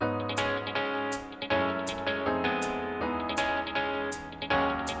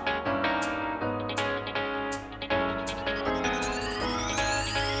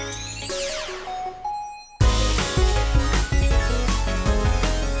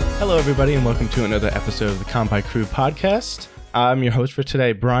Hello, everybody, and welcome to another episode of the Compi Crew podcast. I'm your host for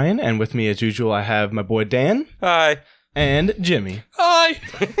today, Brian, and with me, as usual, I have my boy Dan. Hi. And Jimmy. Hi.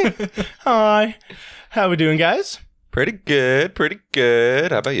 Hi. How we doing, guys? Pretty good.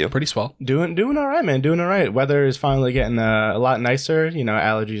 How about you? Pretty swell. Doing all right, man. Doing all right. Weather is finally getting a lot nicer. You know,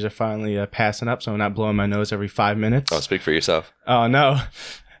 allergies are finally passing up, so I'm not blowing my nose every 5 minutes. Oh, speak for yourself. Oh, no.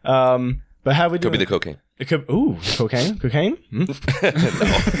 But how we doing? Could be the cocaine. It could. Ooh, cocaine? No.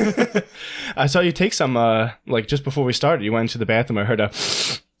 I saw you take some, like, just before we started. You went into the bathroom. I heard a...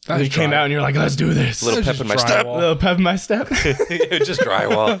 You came out and you're like, let's do this. A little pep in my step. A little pep in my step. Just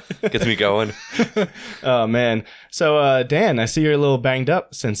drywall. Gets me going. Oh, man. So, Dan, I see you're a little banged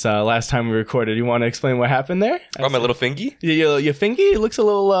up since last time we recorded. You want to explain what happened there? Oh, my little fingy? Your fingy? It looks a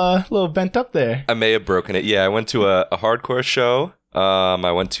little bent up there. I may have broken it. Yeah, I went to a hardcore show.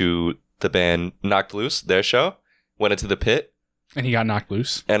 I went to the band Knocked Loose, their show. Went into the pit. And he got knocked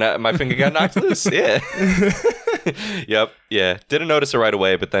loose. And my finger got knocked loose. Yeah. Yep. Yeah. Didn't notice it right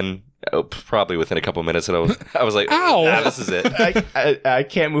away, but then probably within a couple minutes, and I was like, ow, this is it. I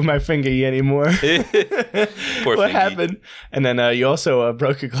can't move my finger anymore. Poor what fingy. happened? And then you also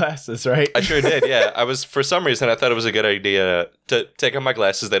broke your glasses, right? I sure did, yeah. For some reason, I thought it was a good idea to take off my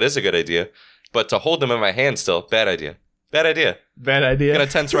glasses. That is a good idea. But to hold them in my hand still, bad idea. Bad idea. Bad idea. Gonna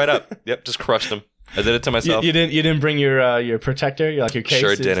tense right up. Yep, just crushed them. I did it to myself. You didn't bring your protector, your case.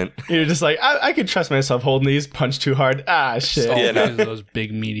 Sure didn't. You're just like, I could trust myself holding these. Punch too hard. Ah, shit. Oh, Yeah, no. because of those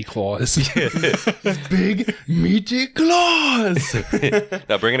big meaty claws. Big meaty claws.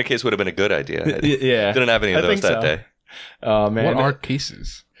 Now, bringing a case would have been a good idea. I Yeah. didn't have any of I those think that so. day. Oh man. What are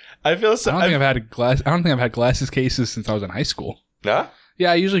cases? I feel so. I don't think I've had glasses cases since I was in high school. Nah?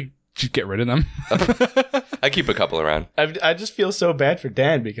 Yeah, I usually just get rid of them. I keep a couple around. I just feel so bad for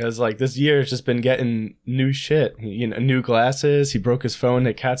Dan because like this year has just been getting new shit. New glasses. He broke his phone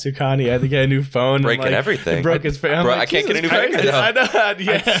at Katsucon. He had to get a new phone. Breaking like, everything. He broke his phone. Bro, I can't get a new phone right now. I know.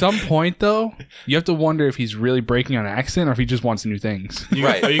 Yeah. At some point, though, you have to wonder if he's really breaking on accident or if he just wants new things.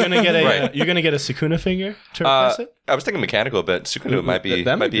 Right. Are you gonna get a Right. you're gonna get a Sukuna finger to replace it? I was thinking mechanical, but Sukunu might be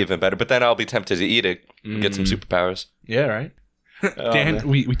That might be- even better. But then I'll be tempted to eat it and get some superpowers. Yeah, right. Oh, Dan, man.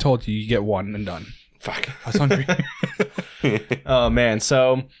 we told you get one and done. Fuck. I was hungry. Oh man,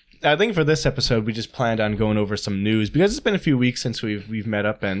 so I think for this episode we just planned on going over some news because it's been a few weeks since we've met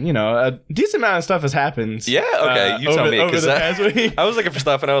up, and a decent amount of stuff has happened. Yeah, okay, you tell me, over 'cause the past week. I was looking for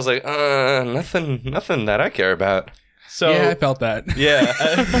stuff and I was like, nothing that I care about. So Yeah, I felt that. Yeah.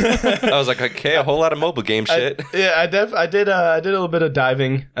 I was like, okay, a whole lot of mobile game shit. I did a little bit of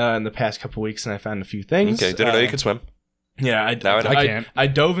diving in the past couple weeks, and I found a few things. Okay, didn't know you could swim. Yeah, Now I know. I can't. I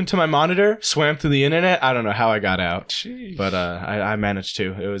dove into my monitor, swam through the internet. I don't know how I got out, Jeez. but I managed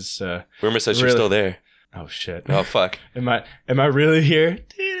to. It was Rumor says you're really- still there. oh shit. Oh, fuck. Am I really here?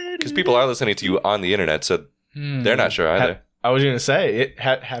 Because people are listening to you on the internet, so they're not sure either. I was gonna say it.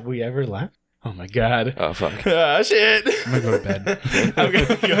 Have we ever left? Oh my god. Oh, fuck. Ah, shit. I'm going to go to bed. I'm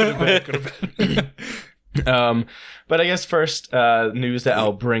gonna go to bed. But I guess first news that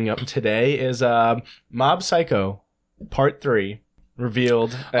I'll bring up today is Mob Psycho Part 3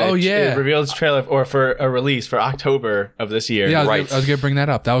 revealed. Oh, yeah. It revealed its trailer for a release for October of this year. Yeah, I Right. was going to bring that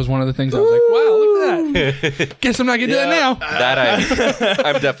up. That was one of the things I was like, wow, look at that. Guess I'm not going to do that now.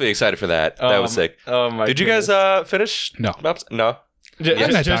 I'm definitely excited for that. That was sick. Oh my! Did you guys finish? No. No. Just,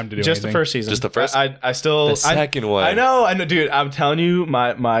 haven't had time to do just the anything. first season. Just the first? I still. The second one. I know, dude. I'm telling you,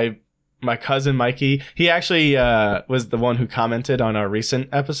 my cousin Mikey, he actually was the one who commented on our recent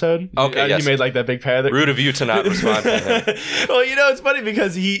episode. Okay, yes. He made like that big pair. Rude of you to not respond to him. Well, it's funny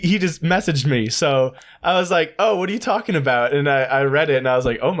because he just messaged me, so I was like, "Oh, what are you talking about?" And I read it, and I was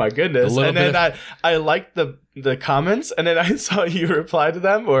like, "Oh my goodness!" And then I liked the comments, and then I saw you reply to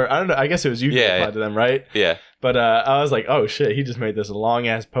them, or I don't know. I guess it was you who replied to them, right? Yeah. But I was like, "Oh shit!" He just made this long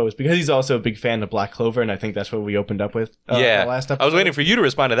ass post because he's also a big fan of Black Clover, and I think that's what we opened up with. The last episode. I was waiting for you to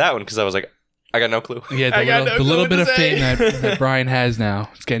respond to that one because I was like, I got no clue. Yeah, I got no the clue little what bit to of say. fame that Brian has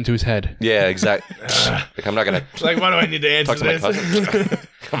now. It's getting to his head. Yeah, exactly. Like, I'm not going to Like, why do I need to answer talk to my this? cousins.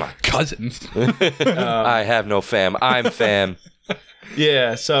 Come on. Cousins. I have no fam. I'm fam.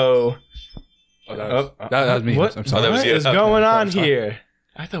 Yeah. So. That was me. What, I'm sorry. that was what you. is Okay, going on sorry. here?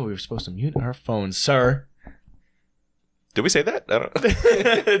 I thought we were supposed to mute our phones, sir. Did we say that? I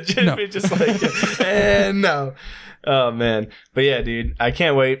don't Jimmy just like, no. Oh, man. But yeah, dude, I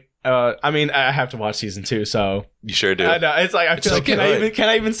can't wait. I mean, I have to watch season 2, so You sure do. I know it's like I feel so like can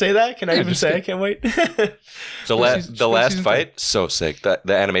I even say that? Can I Yeah, even just say get- I can't wait? The Season last 2. fight, so sick. The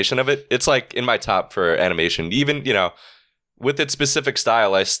animation of it, it's like in my top for animation. Even with its specific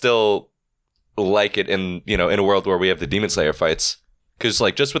style, I still like it in a world where we have the Demon Slayer fights. Because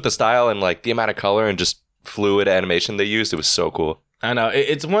like just with the style and like the amount of color and just fluid animation they used, it was so cool. I know.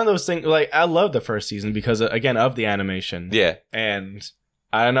 It's one of those things, like, I love the first season because, again, of the animation. Yeah. And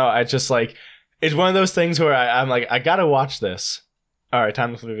I don't know. I just, like, it's one of those things where I'm like, I gotta watch this. All right,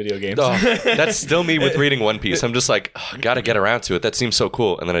 time to play video games. Oh, that's still me with reading One Piece. I'm just like, gotta get around to it. That seems so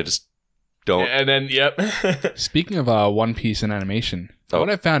cool. And then I just don't. And then, yep. Speaking of One Piece and animation, what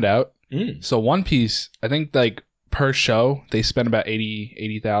I found out, so One Piece, I think, like, per show, they spend about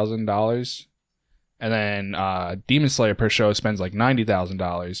 $80,000. And then Demon Slayer per show spends like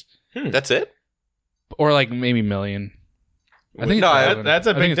 $90,000. That's it? Or like maybe $1 million. I think that's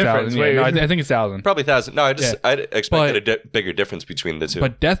a big difference. Yeah, no, I think it's 1,000. Probably 1,000. No, I expected a bigger difference between the two.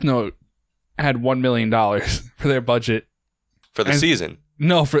 But Death Note had $1 million for their budget. For the season?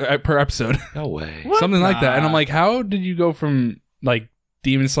 No, for per episode. No way. What? Something like that. And I'm like, how did you go from like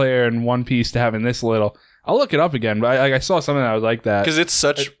Demon Slayer and One Piece to having this little? I'll look it up again, but I saw something that was like that. Because it's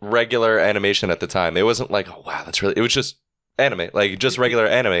such regular animation at the time. It wasn't like, oh, wow, that's really... It was just anime. Like, just regular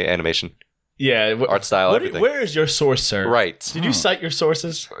animation. Yeah. Art style, everything. Where is your source, sir? Right. Did you cite your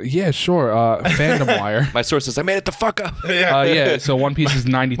sources? Yeah, sure. Fandom Wire. My sources, I made it the fuck up. Yeah, so One Piece is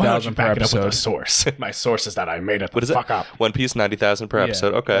 $90,000 per episode. A source. My source is that I made it the fuck up. One Piece, 90,000 per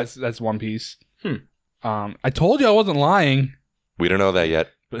episode. Okay. That's One Piece. I told you I wasn't lying. We don't know that yet.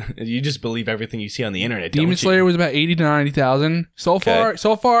 You just believe everything you see on the internet. Demon Slayer was about 80 to 90,000. So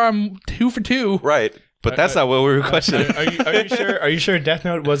far, I'm 2 for 2. Right, but that's not what we were questioning. Are you sure Death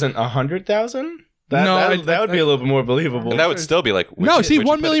Note wasn't 100,000? No, that would be a little bit more believable. And that would still be like...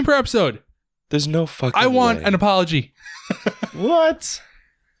 $1 million per episode. There's no fucking I want way. an apology. What?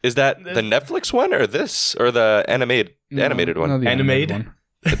 Is that the Netflix one or this? Or the animated one? No, the Animated one.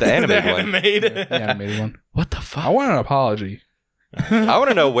 The animated one. The animated one. What the fuck? I want an apology. I want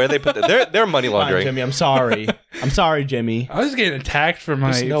to know where they put their money laundering. Fine, Jimmy, I'm sorry. I'm sorry, Jimmy. I was getting attacked for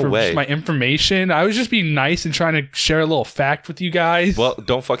my way. my information. I was just being nice and trying to share a little fact with you guys. Well,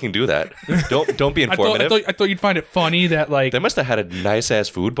 don't fucking do that. Don't be informative. I thought you'd find it funny that like they must have had a nice ass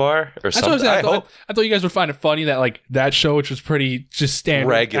food bar or something. I thought you guys would find it funny that like that show, which was pretty just standard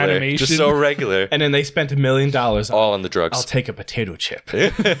regular, animation, just so regular, And then they spent $1 million all on the drugs. I'll take a potato chip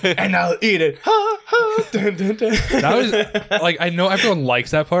and I'll eat it. Dun, dun, dun. That was like, I know everyone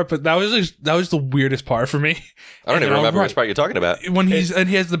likes that part, but that was the weirdest part for me. I don't even remember which part you're talking about. When he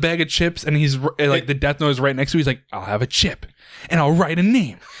has the bag of chips and he's like the Death Note is right next to him. He's like, I'll have a chip and I'll write a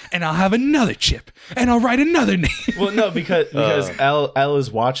name and I'll have another chip and I'll write another name. Well, no, because L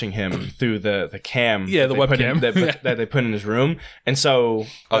is watching him through the cam. Yeah, the webcam that they put in his room, and so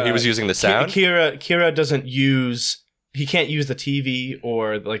he was using the sound. Kira doesn't use. He can't use the TV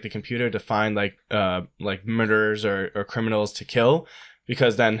or like the computer to find like murderers or criminals to kill,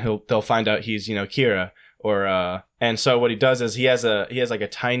 because then they'll find out he's Kira and so what he does is he has like a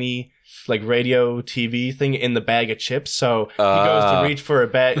tiny like radio TV thing in the bag of chips. So he goes to reach for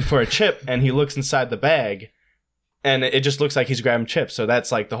a chip and he looks inside the bag. And it just looks like he's grabbing chips. So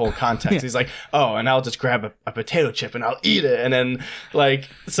that's like the whole context. Yeah. He's like, oh, and I'll just grab a potato chip and I'll eat it. And then like,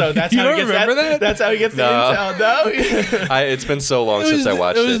 so that's how he gets that. That's how he gets the intel. No. It's been so long since I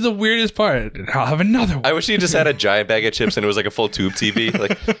watched it. It was the weirdest part. I'll have another one. I wish he just had a giant bag of chips and it was like a full tube TV.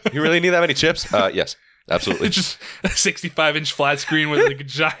 Like, you really need that many chips? Yes. Absolutely. It's just a 65-inch flat screen with like a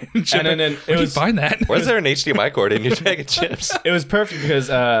giant chip. And then Where'd you find that? Where's there an HDMI cord in your bag of chips? It was perfect because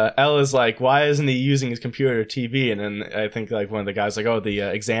Elle is like, why isn't he using his computer or TV? And then I think like one of the guys like, oh, the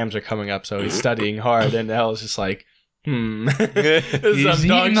exams are coming up, so he's studying hard. And Elle is just like, he's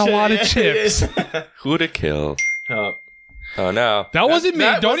eating a lot of chips. Who to kill? Oh no. That wasn't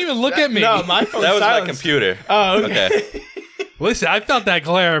me. Don't even look at me. No, my phone That was silenced. my computer. Oh, okay. Listen, I felt that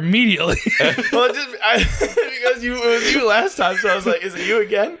glare immediately. Well, because it was you last time, so I was like, is it you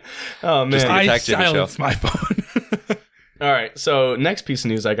again? Oh, man. I silenced my phone. All right, so next piece of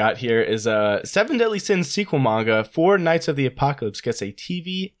news I got here is Seven Deadly Sins sequel manga, Four Knights of the Apocalypse gets a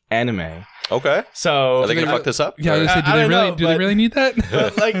TV anime. Okay. So are they gonna fuck this up? Yeah, I was gonna say, do they really need that?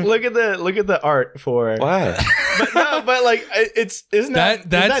 Like, look at the art for. Why? But like, isn't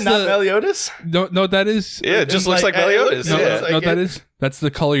that not Meliodas? No, that is. Yeah, it just looks like Meliodas. That's the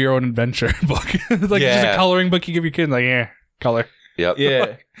Color Your Own Adventure book. It's like just a coloring book you give your kid. Like, color. Yep.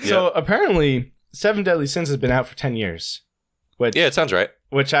 Yeah. So apparently, Seven Deadly Sins has been out for 10 years. It sounds right.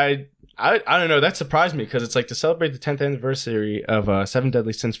 Which I don't know. That surprised me because it's like to celebrate the 10th anniversary of Seven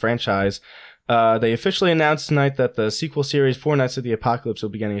Deadly Sins franchise. They officially announced tonight that the sequel series Four Knights of the Apocalypse will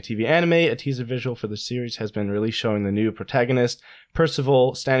be getting a TV anime. A teaser visual for the series has been released showing the new protagonist,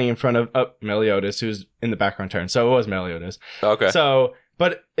 Percival, standing in front of Meliodas, who's in the background turn. So it was Meliodas. Okay. So,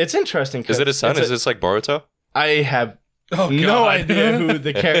 but it's interesting. Is it his son? Is this like Boruto? I have No idea who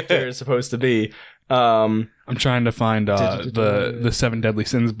the character is supposed to be. I'm trying to find the 7 Deadly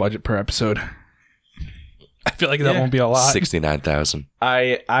Sins budget per episode. I feel like that won't be a lot. 69,000.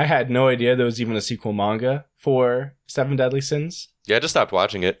 I had no idea there was even a sequel manga for 7 Deadly Sins. Yeah, I just stopped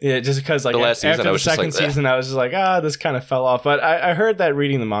watching it. Yeah, just because like the last season, after the second season, I was just like, this kind of fell off. But I heard that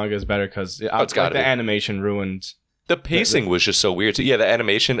reading the manga is better because the animation ruined. The pacing was just so weird. Yeah, the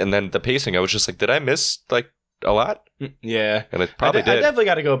animation and then the pacing. I was just like, did I miss like a lot? Yeah, and it probably did. I definitely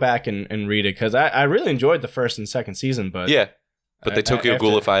got to go back and read it because I really enjoyed the first and second season. But they Tokyo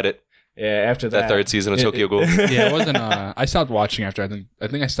Ghoulified it. Yeah, after that third season of Tokyo Ghoul. Yeah, it wasn't. I stopped watching after. I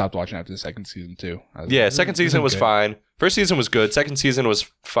think I stopped watching after the second season too. Second season was fine. First season was good. Second season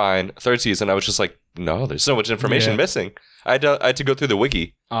was fine. Third season, I was just like, no, there's so much information missing. I had to go through the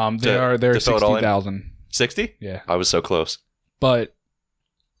wiki. They're 60,000. 60? Yeah, I was so close. But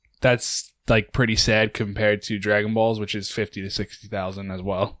that's like pretty sad compared to Dragon Balls, which is 50 to 60,000 as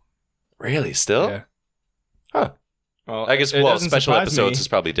well. Really? Still? Yeah. Huh. Well, I guess special episodes is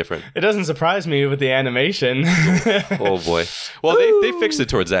probably different. It doesn't surprise me with the animation. Oh boy. Well, they fixed it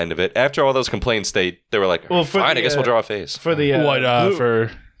towards the end of it. After all those complaints, they were like, fine, I guess we'll draw a face. For the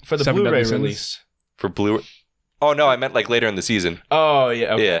for the Blu-ray release. For Blu-ray. Oh no, I meant like later in the season. Oh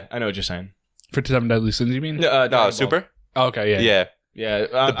yeah, okay. Yeah. I know what you're saying. For 7 Deadly Sins, you mean? No, Super. Oh, okay, yeah.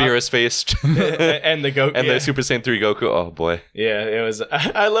 The Beerus face and the Goku and the Super Saiyan 3 Goku. Oh boy. Yeah, it was.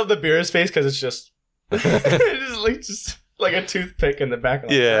 I love the Beerus face because it's just. just like a toothpick in the back.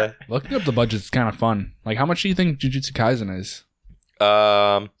 Looking up the budget's kind of fun. Like, how much do you think Jujutsu Kaisen is?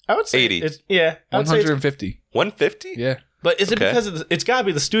 I would say 80. 150. 150? Yeah. But is it because of it's got to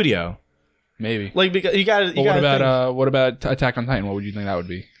be the studio? Maybe. Like because you got. What about Attack on Titan? What would you think that would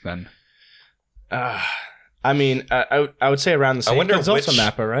be then? I mean, I would say around the same. I wonder it's also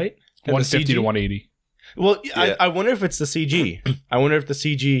Mappa, right? And 150 to 180. Well, yeah. I wonder if it's the CG. I wonder if the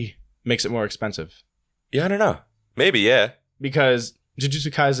CG makes it more expensive. Yeah, I don't know. Maybe, yeah. Because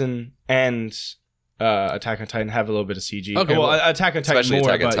Jujutsu Kaisen and Attack on Titan have a little bit of CG. Okay, well, Attack on Titan especially more,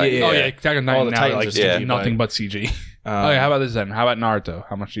 Attack on but Titan. yeah. Oh yeah, Attack on All Titan the now Titans like are CG, nothing but but CG. How about this then? How about Naruto?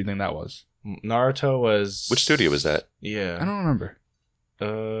 How much do you think that was? Naruto was... Which studio was that? Yeah. I don't remember.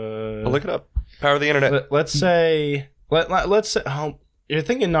 I'll look it up. Power of the internet. Let's say... Let's say... You're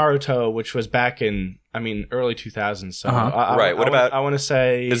thinking Naruto, which was back in, early 2000s. So right. What about... I want to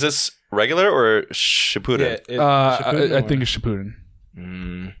say... Is this regular or Shippuden? Shippuden I think it's Shippuden.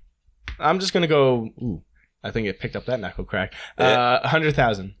 I'm just going to go... Ooh, I think it picked up that knuckle crack.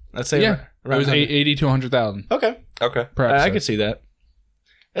 100,000. Let's say... Yeah. It was 80 to 100,000. Okay. Per episode. I could see that.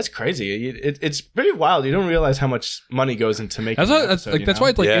 That's crazy. It's pretty wild. You don't realize how much money goes into making. That's why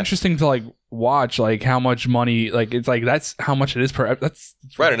it's interesting to watch how much money it's that's how much it is per. That's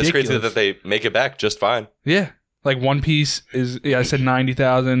right, ridiculous. And it's crazy that they make it back just fine. Yeah, One Piece is I said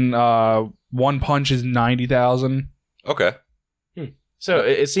 90,000. One Punch is 90,000. Okay. So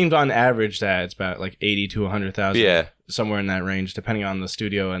it seemed on average that it's about 80 to 100,000. Yeah, somewhere in that range, depending on the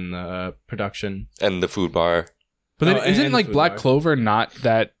studio and the production and the food bar. But then isn't Black Clover not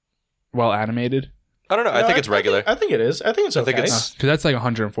that well animated? I don't know. I think it's regular. I think it is. I think it's okay. Because that's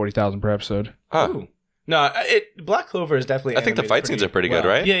 140,000 per episode. Huh. No, Black Clover is definitely. I think the fight scenes are pretty good,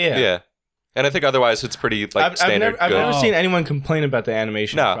 right? Yeah. And I think otherwise it's pretty standard. I've never seen anyone complain about the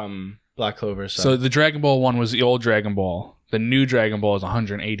animation from Black Clover. So the Dragon Ball one was the old Dragon Ball. The new Dragon Ball is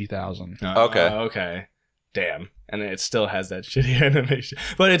 180,000. Okay. Damn. And it still has that shitty animation,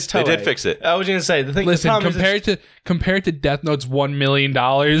 but it's Toei. They did fix it. I was gonna say the thing. Listen, compared to Death Note's $1 million.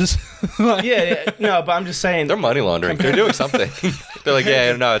 yeah, no, but I'm just saying they're money laundering. They're doing something. They're like,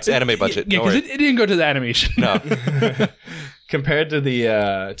 no, it's anime budget. Yeah, because it didn't go to the animation. No. Compared to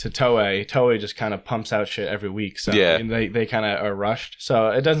the to Toei just kind of pumps out shit every week. So they kind of are rushed. So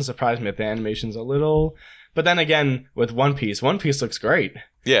it doesn't surprise me if the animation's a little. But then again, with One Piece looks great.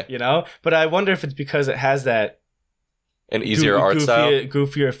 Yeah, But I wonder if it's because it has that. An easier art style,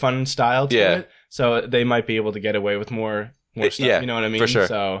 goofier, fun style to it. So they might be able to get away with more stuff. Yeah, you know what I mean? For sure.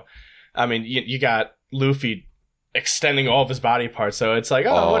 So, you got Luffy extending all of his body parts, so it's like,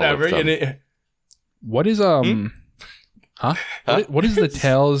 whatever. What is Huh? What is the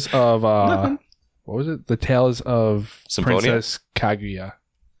Tales of what was it? The Tales of Symphonia? Princess Kaguya.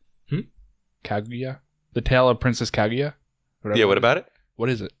 Kaguya? The Tale of Princess Kaguya? Yeah, what about it? What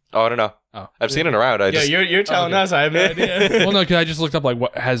is it? Oh, I don't know. Oh. I've seen it around. You're telling us. I have no idea. Well, no, because I just looked up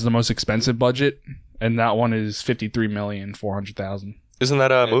what has the most expensive budget, and that one is $53,400,000. Isn't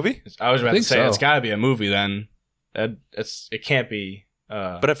that a movie? I was about to say it's got to be a movie then. It can't be.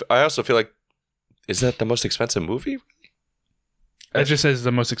 But I also feel like, is that the most expensive movie? It just says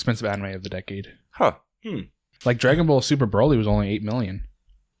the most expensive anime of the decade. Huh. Like Dragon Ball Super Broly was only 8 million.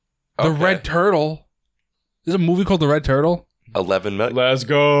 The Okay. Red Turtle. There's a movie called The Red Turtle. 11 million. Let's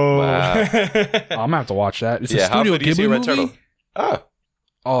go. Wow. Oh, I'm gonna have to watch that. It's a How Studio often do you see Ghibli Red movie. Turtle? Oh.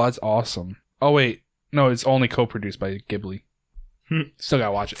 Oh, that's awesome. Oh wait, no, it's only co-produced by Ghibli. Still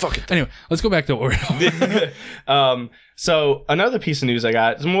gotta watch it. Fuck it. Anyway, let's go back to what we're So another piece of news I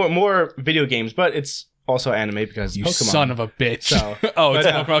got is more video games, but it's also anime because You Pokemon. son of a bitch. So- oh, it's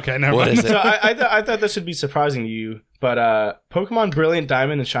but, okay. Never What mind. is it? So I thought this should be surprising to you, but Pokemon Brilliant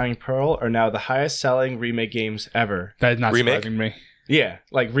Diamond and Shining Pearl are now the highest selling remake games ever. That is not Remake? surprising to me. Yeah,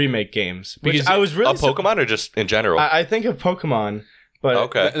 like remake games. Which Because I was really Of Pokemon or just in general? I think of Pokemon, but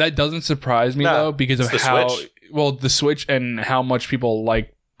Okay. That doesn't surprise me No, though, because of it's the how Switch. well the Switch and how much people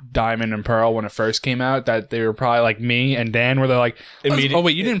like Diamond and Pearl when it first came out. That they were probably like me and Dan, where they're like, Immediate- "Oh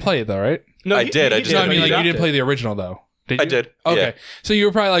wait, you didn't play it though, right?" no, I did, I just No, I mean you like you dropped didn't it. play the original though. Did I you? did. Okay, Yeah. so you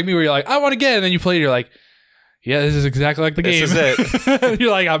were probably like me, where you're like, "I want to get," and then you played it, you're like, "Yeah, this is exactly like the game." This is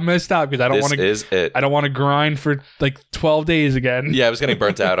You're like, "I'm messed up because I don't This want to. is it. I don't want to grind for like 12 days again." Yeah, I was getting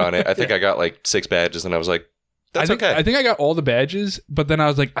burnt out on it. I think I got like 6 badges and I was like, that's I think, okay. I think I got all the badges, but then I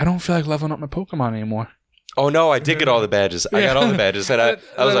was like, I don't feel like leveling up my Pokemon anymore. Oh no, I did get all the badges. I got all the badges and I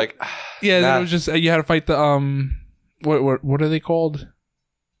was like, Yeah, nah. then it was just you had to fight the what are they called?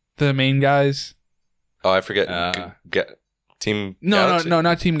 The main guys? Oh, I forget. Team Galaxy? No,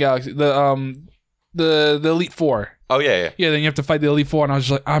 not Team Galaxy. The Elite Four. Oh yeah. Yeah, then you have to fight the Elite Four, and I was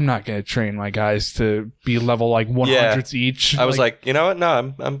just like, I'm not gonna train my guys to be level like 100s each. I was like, you know what?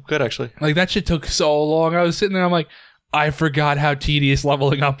 No, I'm good actually. like that shit took so long. I was sitting there, I'm like, I forgot how tedious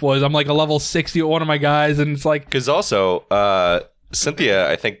leveling up was. I'm like a level 60 with one of my guys, and it's like, Because also, Cynthia,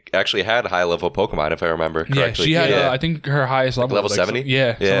 I think, actually had high level Pokemon, if I remember yeah, correctly. she had, I think her highest level level was like 70?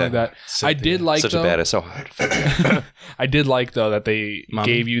 yeah, something Yeah. like that. I did like Such though, a badass. So hard. I did like though that they Mommy?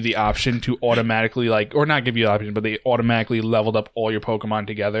 gave you the option to automatically or not give you the option, but they automatically leveled up all your Pokemon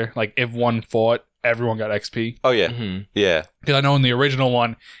together. Like if one fought, everyone got XP. Oh yeah, Mhm. yeah. Because I know in the original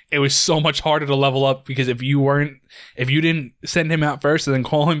one, it was so much harder to level up because if you didn't send him out first and then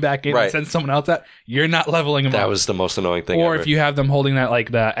call him back in Right. and send someone else out, you're not leveling him That up. was the most annoying thing. or ever. if you have them holding that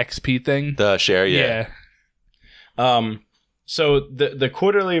like the XP thing. the share, yeah. So the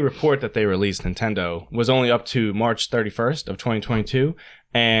quarterly report that they released, Nintendo, was only up to March 31st of 2022.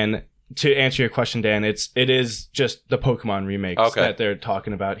 And to answer your question, Dan, it is just the Pokemon remakes Okay. that they're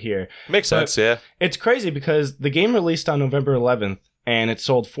talking about here. Makes But- sense. Yeah. It's crazy because the game released on November 11th and it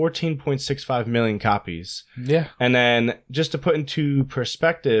sold 14.65 million copies. Yeah. And then just to put into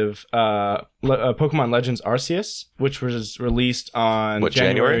perspective, Pokemon Legends Arceus, which was released on What,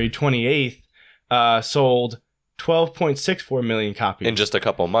 January 28th, sold 12.64 million copies. In just a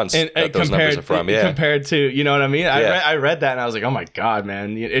couple months, And that those numbers are from. Yeah. compared to, you know what I mean? Yeah. I read that and I was like, oh my God,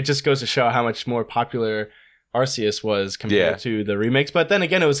 man. It just goes to show how much more popular Arceus was compared Yeah. to the remakes. But then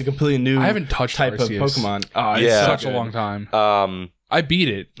again, it was a completely new I haven't touched type Arceus. of Pokemon. Oh, it's Yeah. so Such a good. long time. Um. I beat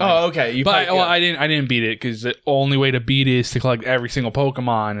it. Oh, okay. You but played- I didn't beat it because the only way to beat it is to collect every single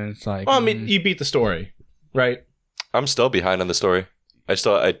Pokemon, and it's like, Well, I mean, you beat the story, right? I'm still behind on the story.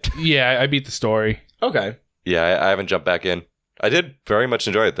 yeah, I beat the story. Okay. I haven't jumped back in. I did very much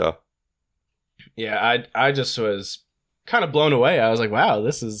enjoy it though. Yeah, I just was kind of blown away. I was like, wow,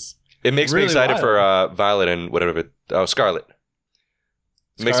 this is It makes Really me excited wild. for Violet and whatever. Scarlet.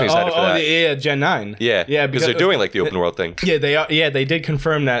 It makes me excited for that. Yeah, Gen 9. Yeah, Yeah, because they're doing like the open world thing. Yeah, they are. Yeah, they did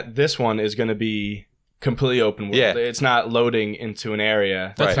confirm that this one is going to be completely open world. Yeah. It's not loading into an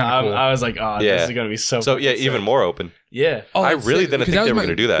area. That's Right. kinda cool. I was like, oh, Yeah. this is going to be so So fucking yeah, sick. even more open. Yeah. I that's really sick, didn't because think that was they were my-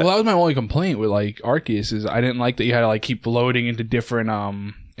 gonna do that. Well, that was my only complaint with like Arceus is I didn't like that you had to like keep loading into different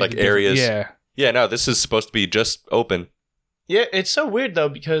Like into different- areas. Yeah. Yeah, no, this is supposed to be just open. Yeah, it's so weird though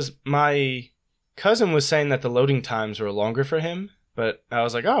because my cousin was saying that the loading times were longer for him, but I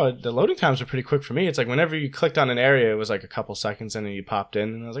was like, oh, the loading times were pretty quick for me. It's like whenever you clicked on an area, it was like a couple seconds and then you popped in,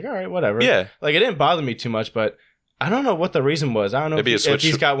 and I was like, all right, whatever. Yeah, Like it didn't bother me too much, but I don't know what the reason was. I don't know maybe a if Switch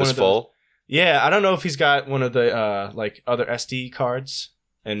he's got one was of the full. Yeah, I don't know if he's got one of the like other SD cards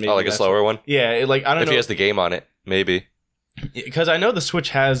and maybe Oh, like a that's slower one. Like I don't If know he has the game on it, maybe. because I know the Switch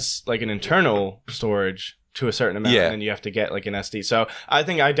has like an internal storage to a certain amount, Yeah. and then you have to get like an SD. So I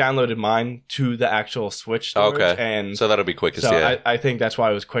think I downloaded mine to the actual Switch storage, Okay. and So that'll be quickest. so Yeah. I think that's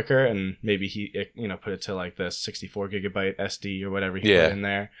why it was quicker, and maybe he put it to like the 64 gigabyte SD or whatever he Yeah. put in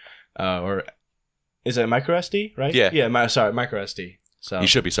there, or is it micro SD? Right? Yeah. Micro SD. So You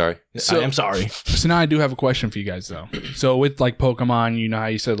should be sorry. So- I am sorry. So now I do have a question for you guys though. So with like Pokemon, you know how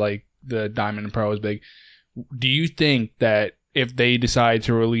you said like the Diamond and Pearl was big. Do you think that if they decide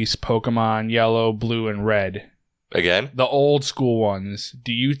to release Pokemon Yellow, Blue, and Red, Again? the old school ones,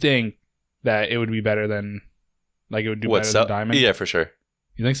 do you think that it would be better than Like it would do better than Diamond? Yeah, for sure.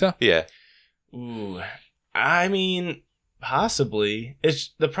 You think so? Yeah. Ooh, I mean, possibly.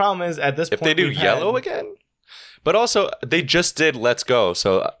 The problem is at this point, if they do yellow again, but also they just did Let's Go,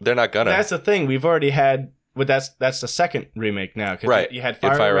 so they're not gonna. That's the thing. We've already had. But that's the second remake now. Right. You had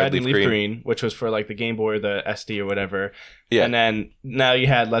Fire Red and Leaf Green, which was for like the Game Boy or the SD or whatever. Yeah. And then now you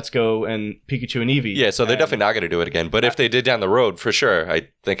had Let's Go and Pikachu and Eevee. Yeah, so they're definitely not going to do it again. But if they did down the road, for sure, I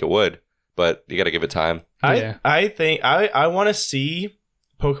think it would. But you got to give it time. I think I want to see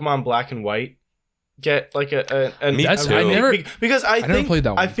Pokemon Black and White get like a Me too. Because I never played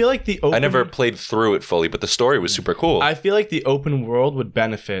that one. I feel like I never played through it fully, but the story was super cool. I feel like the open world would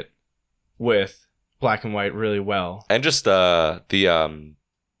benefit with Black and White really well, and just the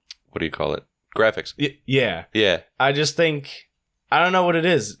what do you call it? Graphics. Yeah. I just think I don't know what it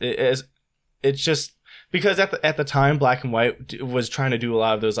is. It's just because at the time Black and White was trying to do a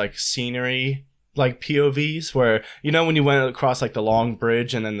lot of those like scenery like POVs where when you went across like the long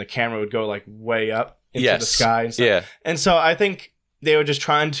bridge and then the camera would go like way up into the sky and stuff. Yeah. And so I think they were just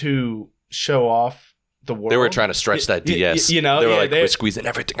trying to show off the world. They were trying to stretch that DS. They were like, we're squeezing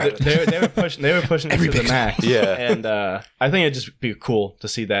everything out. They were pushing it to the max. Yeah. And I think it'd just be cool to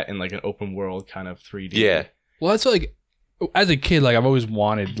see that in like an open world kind of 3D. Yeah. Well, that's like, as a kid, like I've always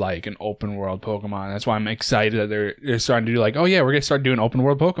wanted like an open world Pokemon. That's why I'm excited that they're starting to do like, oh yeah, we're gonna start doing open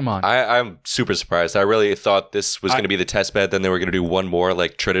world Pokemon. I'm super surprised. I really thought this was gonna be the test bed. Then they were gonna do one more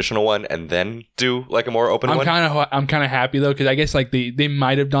like traditional one and then do like a more open one. I'm kind of happy though because I guess like they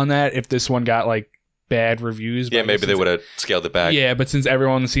might have done that if this one got like bad reviews. Yeah, maybe they would have scaled it back. Yeah, but since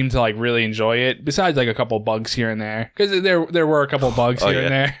everyone seemed to like really enjoy it, besides like a couple bugs here and there, because there were a couple bugs here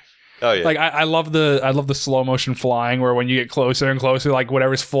and there. Oh yeah. Like I love the slow motion flying where when you get closer and closer, like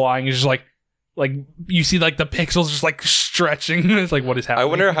whatever's flying is just like you see like the pixels just like stretching. It's like what is happening? I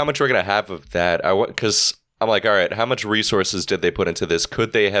wonder how much we're gonna have of that. Because I'm like, all right, how much resources did they put into this?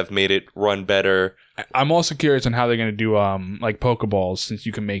 Could they have made it run better? I'm also curious on how they're gonna do like Pokeballs, since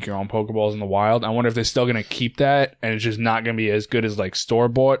you can make your own Pokeballs in the wild. I wonder if they're still gonna keep that and it's just not gonna be as good as like store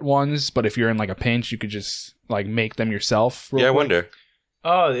bought ones. But if you're in like a pinch, you could just like make them yourself. Yeah, I wonder.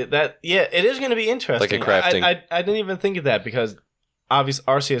 Oh, it is going to be interesting. Like a crafting. I didn't even think of that because obviously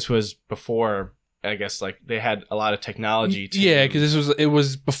Arceus was before. I guess like they had a lot of technology. Yeah, because it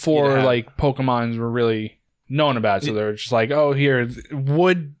was before like Pokemons were really known about. So they're just like, oh, here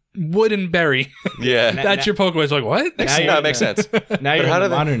wood and berry. Yeah, that's your Pokemon. It's like what? That makes sense. Now you're in the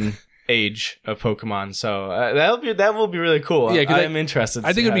modern age of Pokemon, so that will be really cool. Yeah, I'm interested.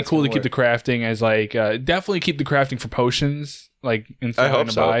 I think it'd be cool to keep the crafting as like definitely keep the crafting for potions. Like I hope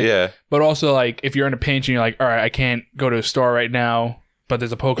so. Yeah, but also like if you're in a pinch and you're like, all right, I can't go to a store right now, but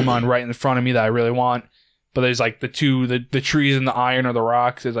there's a Pokemon right in front of me that I really want. But there's like the trees and the iron or the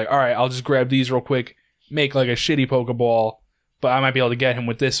rocks. It's like, all right, I'll just grab these real quick, make like a shitty Pokeball, but I might be able to get him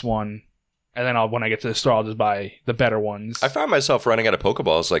with this one. And then when I get to the store, I'll just buy the better ones. I found myself running out of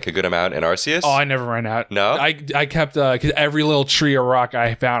Pokeballs like a good amount in Arceus. Oh, I never ran out. No? I kept, because every little tree or rock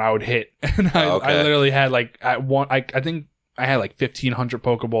I found, I would hit. And I literally had like, I think I had like 1,500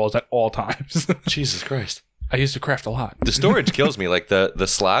 Pokeballs at all times. Jesus Christ. I used to craft a lot. The storage kills me, like the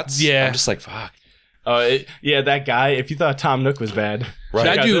slots. Yeah. I'm just like, fuck. Oh, that guy, if you thought Tom Nook was bad. Right.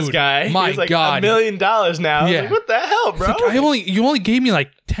 That dude, this guy, my he's like God. $1 million now. Yeah. Like, what the hell, bro? Like, you only gave me like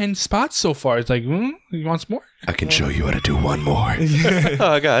 10 spots so far. It's like, you want some more? I can show you how to do one more.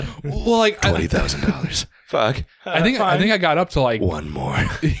 Oh, God. Well, like $20,000. Fuck. I think I got up to like one more.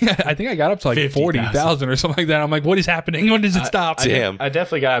 Yeah, I think I got up to like 40,000 or something like that. I'm like, what is happening? When does it stop? Damn. I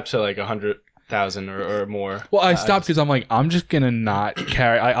definitely got up to like 100,000 or more. Well, I stopped because I'm like, I'm just gonna not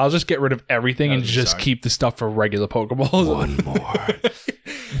carry. I'll just get rid of everything and just keep the stuff for regular Pokeballs. One more.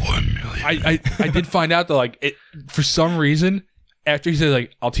 1 million. I did find out that like it for some reason after he said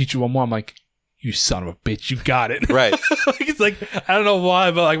like I'll teach you one more, I'm like, you son of a bitch, you got it. Right. It's like, I don't know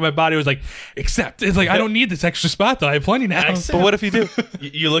why, but like my body was like, accept. It's like, I don't need this extra spot though. I have plenty now. But what if you do?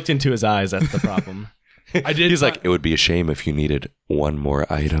 You looked into his eyes. That's the problem. I did. He's like, it would be a shame if you needed one more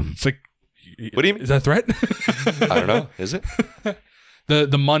item. It's like, what do you mean? Is that a threat? I don't know. Is it?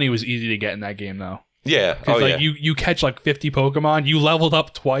 The money was easy to get in that game though. Yeah. Oh, like you catch like 50 Pokemon, you leveled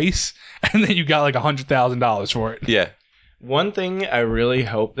up twice, and then you got like $100,000 for it. Yeah. One thing I really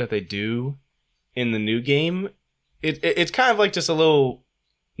hope that they do in the new game, it's kind of like just a little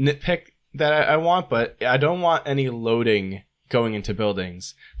nitpick that I want, but I don't want any loading going into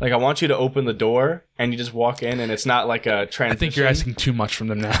buildings. Like I want you to open the door and you just walk in, and it's not like a transition. I think you're asking too much from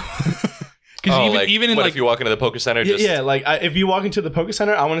them now. Because even if you walk into the Poke Center, if you walk into the Poke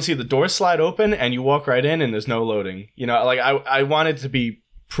Center, I want to see the door slide open and you walk right in and there's no loading. You know, like I want it to be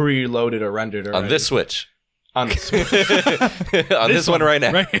preloaded or rendered already. On this Switch. on the Switch. On this one right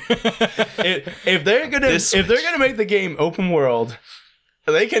now. Right? if they're gonna make the game open world,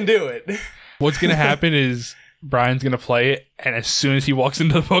 they can do it. What's gonna happen is Brian's gonna play it, and as soon as he walks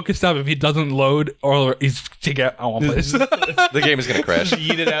into the Pokestop, if he doesn't load or he's I won't play this. The game is gonna crash.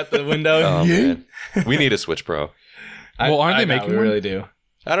 Yeet it out the window. Oh man, we need a Switch Pro. Well, aren't they making We one? really do.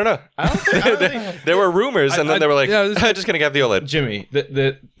 I don't know. I don't think There were rumors, and then they were like, yeah, "I'm just gonna have the OLED." Jimmy,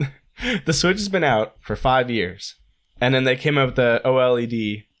 the Switch has been out for 5 years, and then they came up with the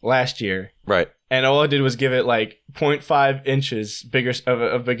OLED last year, Right. and all I did was give it like 0.5 inches bigger of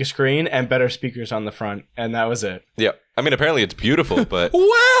a bigger screen and better speakers on the front, and that was it. Yeah. I mean, apparently it's beautiful, but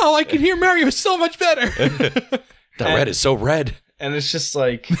Wow, I can hear Mario so much better. the red is so red. And it's just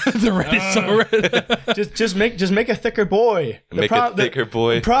like The red is so red. just make a thicker boy. Make a thicker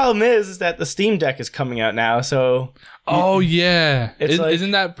boy. The problem is that the Steam Deck is coming out now, so Oh yeah, It's like-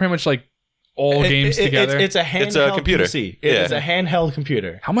 isn't that pretty much like all games together? It's a handheld It's a computer. PC. It Yeah. is a handheld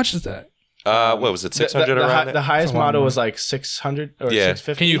computer. How much is that? What was it? 600 around the there? highest That's a lot model more. was like 600 or Yeah.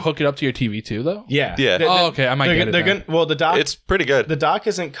 650. Can you hook it up to your TV too, though? Yeah. Yeah. Oh, okay, I might they're, get it They're then. gonna, well, the dock. It's pretty good. The dock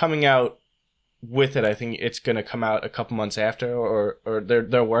isn't coming out with it. I think it's gonna come out a couple months after, or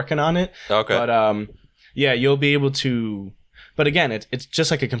they're working on it. Okay. But yeah, you'll be able to. But again, it's just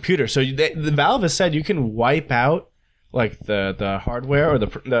like a computer. So the Valve has said you can wipe out like the hardware or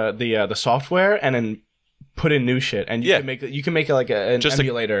the software and then put in new shit, and you can make it like an Just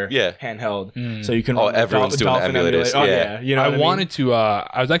emulator yeah. handheld. So you can. Oh, run everyone's doing Dolphin emulators, emulator. Oh yeah. yeah, you know. I what mean? wanted to.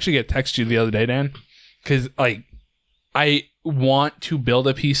 I was actually gonna text you the other day, Dan, because like I want to build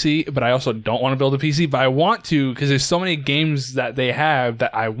a PC, but I also don't want to build a PC. But I want to because there's so many games that they have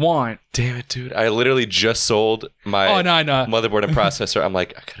that I want. Damn it, dude. I literally just sold my Oh no, no. motherboard and processor. I'm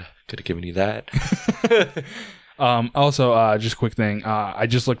like, I could have given you that. Also, just a quick thing. I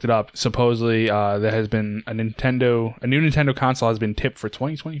just looked it up. Supposedly, there has been a new Nintendo console has been tipped for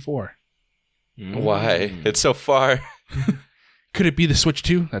 2024. Why? It's so far. Could it be the Switch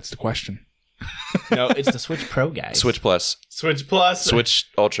 2? That's the question. No, it's the Switch Pro, guys. Switch Plus. Switch Plus. Switch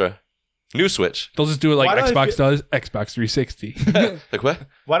Ultra. New Switch. They'll just do it like Why do I Xbox does. Xbox 360. Like what?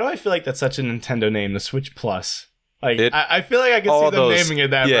 Why do I feel like that's such a Nintendo name, the Switch Plus? Like It- I feel like I can see them naming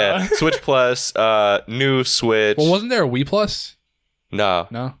it that. Yeah. Bro. Switch Plus. New Switch. Well, wasn't there a Wii Plus? No.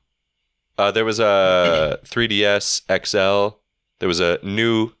 No. There was a 3DS XL. There was a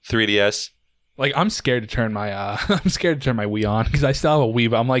new 3DS. Like I'm scared to turn my Wii on because I still have a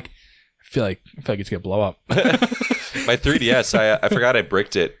Wii, but I'm like, I feel like it's gonna blow up. My 3DS, I forgot I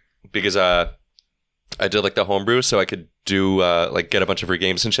bricked it because I did like the homebrew so I could do like get a bunch of free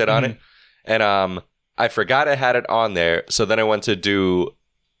games and shit on it. And I forgot I had it on there. So then I went to do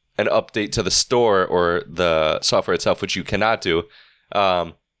an update to the store or the software itself, which you cannot do.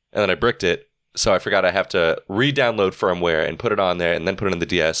 And then I bricked it. So I forgot I have to re-download firmware and put it on there and then put it in the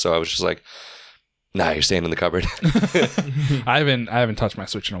DS. So I was just like, nah, you're staying in the cupboard. I haven't touched my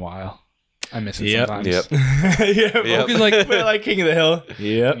Switch in a while. I miss it sometimes. Yep. yeah, Yep. Because like, we're like King of the Hill.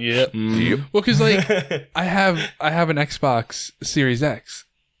 Yep. yep. Yep. Well, because like I have an Xbox Series X,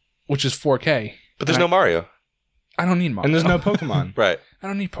 which is 4K. But there's no Mario. I don't need Mario. And there's no Pokemon. Right. I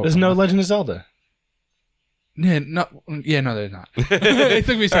don't need Pokemon. There's no Legend of Zelda. Yeah, no, there's not. It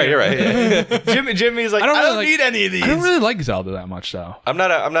took me a All right, second. you're right. Yeah. Jimmy's like, I I don't don't, really like- need any of these. I don't really like Zelda that much, though. I'm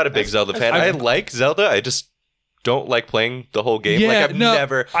not a big Zelda fan. I like Zelda. I just don't like playing the whole game. Yeah, like I've no,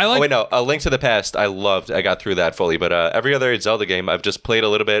 never. I like- oh wait, no. A Link to the Past. I loved. I got through that fully. But every other Zelda game, I've just played a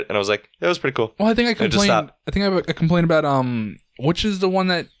little bit, and I was like, that was pretty cool. Well, I think I And just complained. stop. I think I complained about which is the one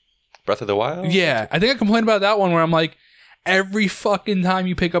that. Breath of the Wild. Yeah, I think I complained about that one where I'm like, every fucking time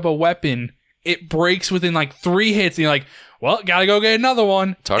you pick up a weapon, it breaks within like 3 hits, and you're like, well, gotta go get another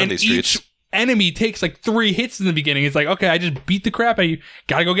one. It's hard in and these each streets. enemy takes like 3 hits in the beginning. It's like, okay, I just beat the crap out of you.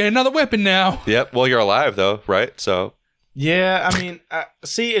 Gotta go get another weapon now. Yep. Well, you're alive though, right? So Yeah, I mean,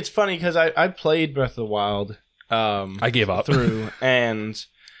 see, it's funny because I played Breath of the Wild. I gave up. through, and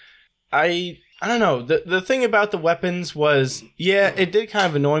I don't know. The thing about the weapons was, yeah, it did kind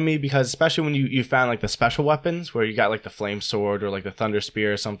of annoy me because especially when you found like the special weapons where you got like the flame sword or like the thunder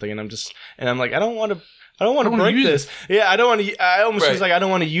spear or something, and I'm like, I don't want to break use this. Yeah, I don't want to. I almost Right. was like, I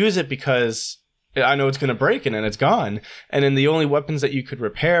don't want to use it because I know it's gonna break and then it's gone. And then the only weapons that you could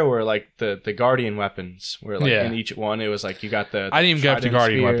repair were like the guardian weapons, where like Yeah. in each one it was like you got the. I didn't even get up to trident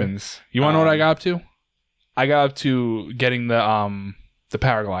guardian spear. weapons. You want to know what I got up to? I got up to getting the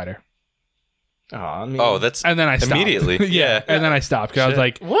paraglider, Oh, I mean, oh, that's and then I stopped. immediately. Yeah. And then I stopped because I was Shit.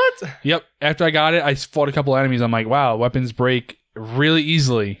 like, what? yep. After I got it, I fought a couple enemies. I'm like, wow, weapons break really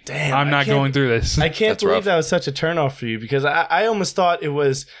easily. Damn, I'm I not can't- going through this. I can't That's believe rough. that was such a turnoff for you because I almost thought it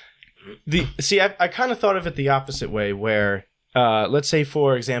was I kind of thought of it the opposite way, where let's say,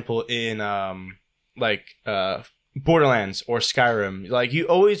 for example, in Borderlands or Skyrim, like you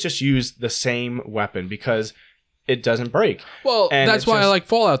always just use the same weapon because it doesn't break. Well, And that's why I like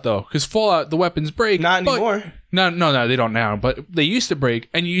Fallout though, because Fallout the weapons break. Not anymore. No, they don't now. But they used to break,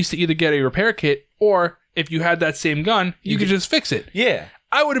 and you used to either get a repair kit, or if you had that same gun, you could just fix it. Yeah.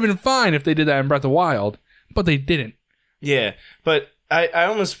 I would have been fine if they did that in Breath of the Wild, but they didn't. Yeah, but I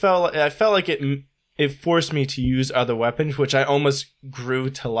almost felt like it forced me to use other weapons, which I almost grew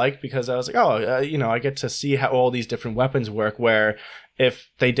to like because I was like, I get to see how all these different weapons work. Where if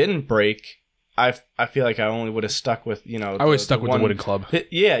they didn't break, I feel like I only would have stuck with I was stuck with the wooden club.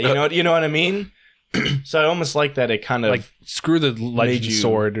 Yeah, you know what I mean. So I almost like that it kind of like screw the legend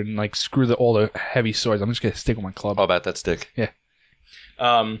sword and like screw all the heavy swords. I'm just gonna stick with my club. All about that stick. Yeah.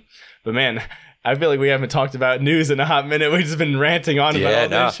 But man, I feel like we haven't talked about news in a hot minute. We've just been ranting on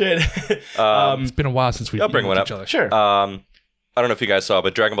about all this shit. It's been a while since we've bring one up. each other. Sure. I don't know if you guys saw,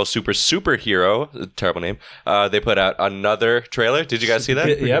 but Dragon Ball Super Superhero, terrible name. They put out another trailer. Did you guys see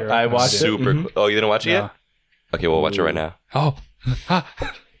that? Yep, I watched it. Mm-hmm. Oh, you didn't watch it yet? Okay, we'll watch it right now. Oh.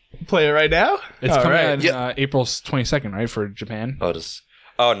 Play it right now? It's coming out April 22nd, right, for Japan?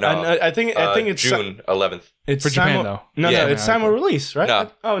 Oh no! I think it's June 11th. It's for Japan though. No, it's simul release, right?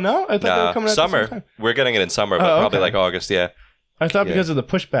 No. Oh no, I thought they were coming out summer. at the same time. We're getting it in summer, but probably like August. Yeah. I thought because of the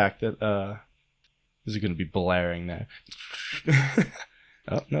pushback that this is going to be blaring now.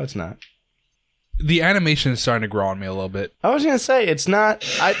 Oh no, it's not. The animation is starting to grow on me a little bit. I was going to say it's not.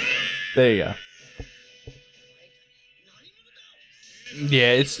 There you go.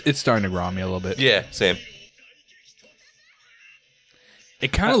 Yeah, it's starting to grow on me a little bit. Yeah, same.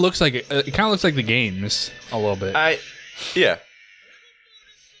 It kind of looks like the games a little bit. Yeah.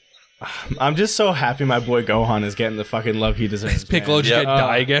 I'm just so happy my boy Gohan is getting the fucking love he deserves. Piccolo just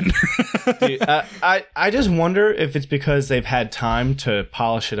die again. Dude, I just wonder if it's because they've had time to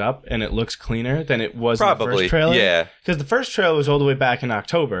polish it up and it looks cleaner than it was in the first trailer. Yeah. Because the first trailer was all the way back in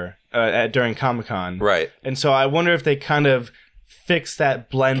October during Comic-Con. Right. And so I wonder if they kind of fix that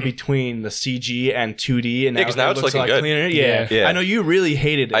blend between the CG and 2D, and now it's looking good. Cleaner. Yeah. I know you really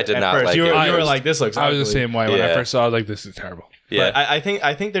hated it. I did at not first. like you it. were like, this looks. I was ugly. the same way when I first saw it. I was like, this is terrible. Yeah, but I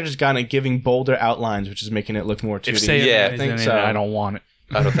think they're just kind of giving bolder outlines, which is making it look more 2D. If Saiyaman is in it, I don't want it.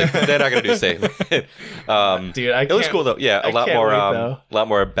 I don't think they're not going to do Saiyaman. Dude, it looks cool though. Yeah, a lot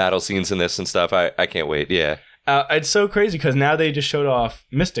more battle scenes in this and stuff. I can't wait. Yeah, it's so crazy because now they just showed off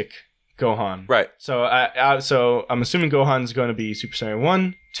Mystic Gohan. Right. So I'm assuming Gohan's going to be Super Saiyan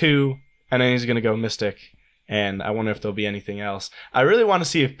 1, 2, and then he's going to go Mystic. And I wonder if there'll be anything else. I really want to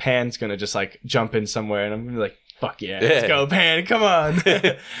see if Pan's going to just like jump in somewhere, and I'm going to be like, fuck yeah, let's go Pan, come on.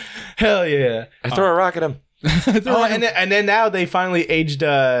 Hell yeah. I throw a rock at him. And then now they finally aged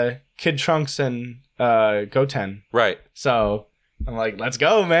Kid Trunks and Goten. Right. So I'm like, let's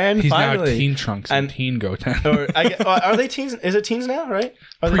go, man. He's finally. now Teen Trunks and Teen Goten. Are they teens? Is it teens now, right?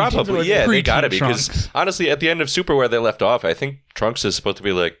 Probably, yeah. They gotta be. Trunks. Because honestly, at the end of Super where they left off, I think Trunks is supposed to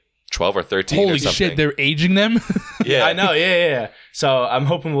be like 12 or 13 Holy or something. shit, they're aging them? Yeah. I know, yeah. So I'm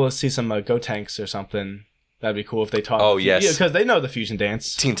hoping we'll see some Gotenks or something. That'd be cool if they taught. Oh, yes. Because they know the fusion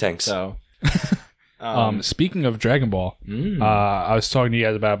dance. Teen Tanks. So. Speaking of Dragon Ball, I was talking to you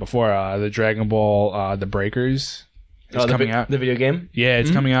guys about it before. The Dragon Ball, The Breakers is coming out. The video game? Yeah, it's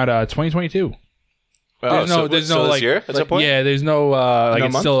coming out 2022. There's no like this year at some point? Yeah, there's no like No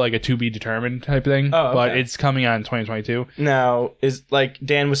it's month? still like a to be determined type thing. Oh, okay. But it's coming out in 2022. Now, is like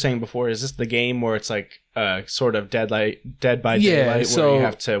Dan was saying before, is this the game where it's like sort of Dead by Daylight, where you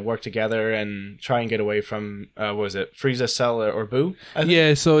have to work together and try and get away from what was it, Frieza, Cell, or Boo?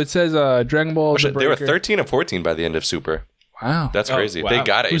 Yeah, so it says Dragon Ball. The They were Breaker. 13 and 14 by the end of Super. Wow, That's crazy. wow. They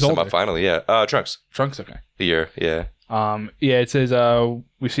got Who's age them older? up finally. Yeah. Trunks. Trunks. Okay. The year. Yeah. Yeah, it says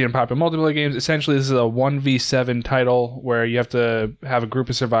we've seen it pop in multiple games. Essentially, this is a 1v7 title where you have to have a group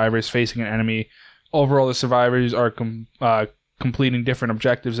of survivors facing an enemy. Overall, the survivors are completing different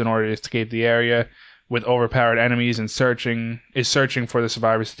objectives in order to escape the area with overpowered enemies and searching for the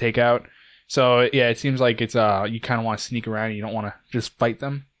survivors to take out. So yeah, it seems like it's you kind of want to sneak around and you don't want to just fight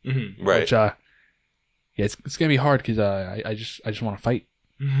them. Mm-hmm. Right. Which yeah, it's gonna be hard because I just want to fight.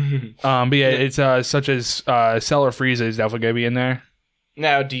 But yeah, it's such as Cell or Frieza is definitely gonna be in there.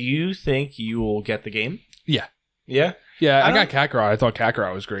 Now, do you think you will get the game? Yeah. Yeah? Yeah, I don't- got Kakarot. I thought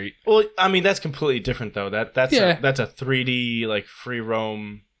Kakarot was great. Well, I mean, that's completely different, though. That's Yeah. that's a 3D, like, free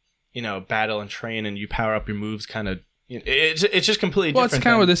roam, battle and train, and you power up your moves kind of... It's just completely Well, different. it's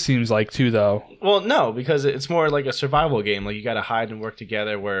kind of what this seems like too, though. Well, no, because it's more like a survival game. Like, you got to hide and work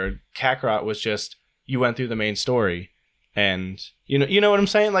together, where Kakarot was just, you went through the main story, and you know what I'm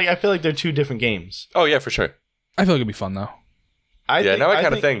saying? Like I feel like they're two different games. Oh yeah, for sure. I feel like it'd be fun though. Not my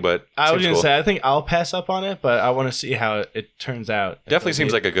kind of thing, but I was gonna say I think I'll pass up on it, but I want to see how it turns out. Definitely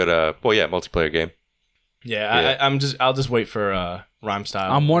seems like a good multiplayer game. Yeah, I'll just wait for Rhyme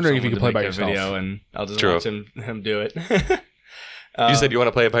Style. I'm wondering if you can play by yourself. Video and I'll just watch him do it. You said you want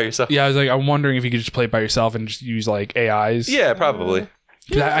to play it by yourself? Yeah, I was like, I'm wondering if you could just play it by yourself and just use like AIs. Yeah, probably.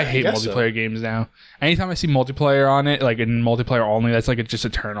 I hate multiplayer games now. Anytime I see multiplayer on it, like in multiplayer only, that's like just a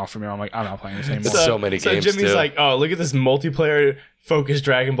turn off for me. I'm like, I'm not playing this anymore. So many games. So Jimmy's like, oh, look at this multiplayer focused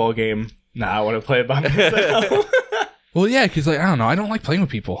Dragon Ball game. Nah, I want to play it by myself. Well, yeah, because like I don't know, I don't like playing with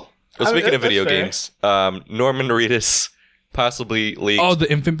people. Well, speaking of video games, Norman Reedus possibly leaked. Oh,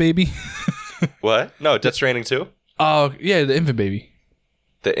 the infant baby. What? No, Death Stranding 2? Oh, yeah, the infant baby.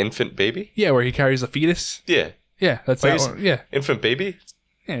 The infant baby? Yeah, where he carries a fetus. Yeah. Yeah, that's that one. Yeah. Infant baby?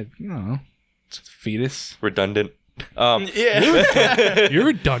 Yeah, I don't know. It's a fetus. Redundant. Yeah. You're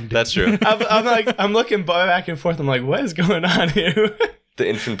redundant. That's true. I'm looking back and forth. I'm like, what is going on here? The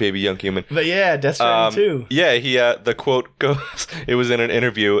infant baby young human. But yeah, Death Stranding 2. Yeah, he the quote goes, it was in an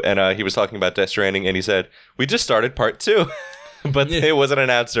interview, and he was talking about Death Stranding, and he said, we just started part 2. But it wasn't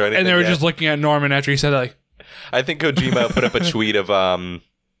announced or anything. And they were just looking at Norman after he said like, I think Kojima put up a tweet of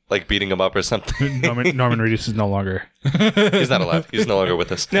like beating him up or something. Norman Reedus is no longer. He's not alive. He's no longer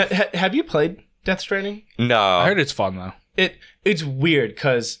with us. Now, have you played Death Stranding? No. I heard it's fun though. It's weird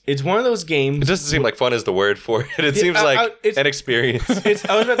because it's one of those games. It doesn't seem like fun is the word for it. It seems like an experience.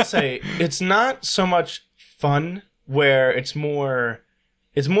 I was about to say it's not so much fun where it's more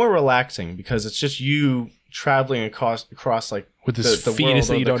relaxing because it's just you traveling across like with this the fetus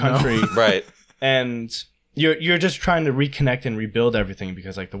world that you of the don't country, know. Right? And you're just trying to reconnect and rebuild everything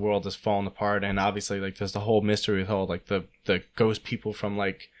because like the world has fallen apart, and obviously like there's the whole mystery with all like the ghost people from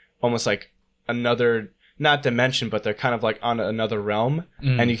like almost like another, not dimension, but they're kind of like on another realm,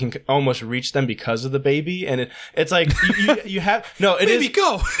 and you can almost reach them because of the baby, and it's like you have no it baby, is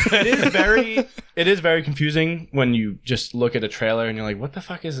go. it is very confusing when you just look at a trailer and you're like, what the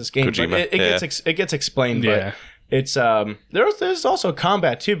fuck is this game? Kojima, But it gets explained, but it's there's also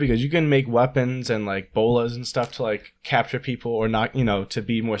combat too, because you can make weapons and like bolas and stuff to like capture people or knock, to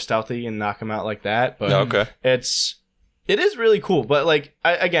be more stealthy and knock them out like that. But okay. It is really cool, but like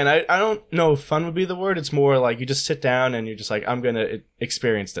I don't know if fun would be the word. It's more like you just sit down and you're just like, I'm gonna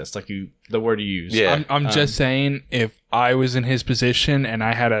experience this, like the word you use. Yeah, I'm just saying, if I was in his position and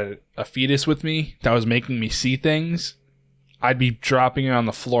I had a fetus with me that was making me see things, I'd be dropping it on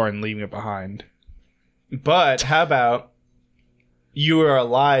the floor and leaving it behind. But how about you are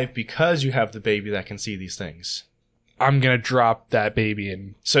alive because you have the baby that can see these things? I'm gonna drop that baby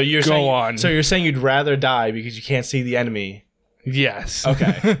and so you're go saying, on. So you're saying you'd rather die because you can't see the enemy? Yes.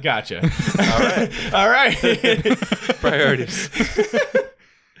 Okay, gotcha. All right. Priorities.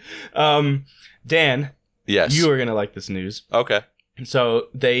 Dan. Yes. You are gonna like this news. Okay. So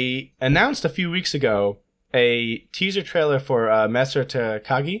they announced a few weeks ago a teaser trailer for Master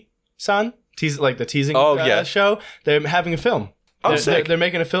Takagi-san. Like the teasing show. They're having a film. Oh, sick. They're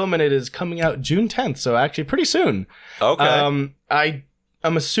making a film, and it is coming out June 10th, so actually pretty soon. Okay.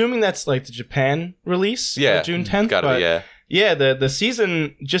 I'm assuming that's like the Japan release. Yeah. June 10th. Gotta be, yeah. Yeah, the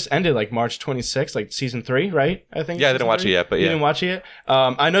season just ended like March 26th, like season 3, right? I think. Yeah, I didn't watch it yet, but yeah. You didn't watch it yet?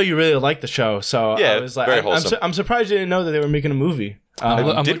 I know you really like the show, so yeah, I was like, very wholesome. I'm surprised you didn't know that they were making a movie. I'm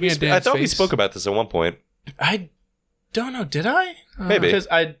looking at Dan's I thought we face. spoke about this at one point. I don't know. Did I? Maybe. Because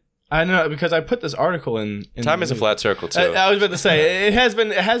I know, because I put this article in Time is a flat circle too. I was about to say it has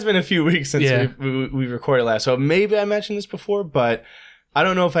been a few weeks since we recorded last, so maybe I mentioned this before, but I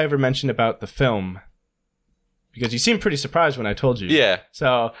don't know if I ever mentioned about the film because you seemed pretty surprised when I told you. Yeah.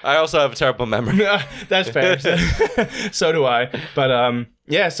 So I also have a terrible memory. That's fair. So do I. But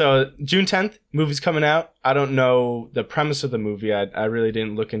yeah. So June 10th, movie's coming out. I don't know the premise of the movie. I really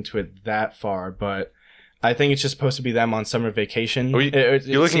didn't look into it that far, but I think it's just supposed to be them on summer vacation.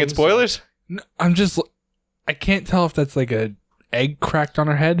 You're looking at spoilers? No, I can't tell if that's like a egg cracked on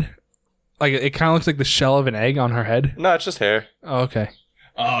her head. Like it kind of looks like the shell of an egg on her head. No, it's just hair. Oh, okay.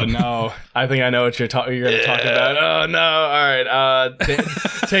 Oh no! I think I know what you're going to talk about. Oh no! All right,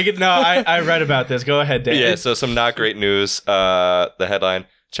 take it. No, I read about this. Go ahead, Dan. Yeah. So some not great news. The headline: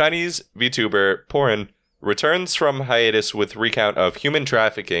 Chinese VTuber Porin returns from hiatus with recount of human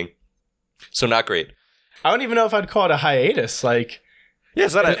trafficking. So not great. I don't even know if I'd call it a hiatus. Like, yeah,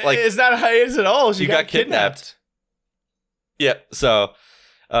 it's not it's not a hiatus at all. She got kidnapped. Yeah. So.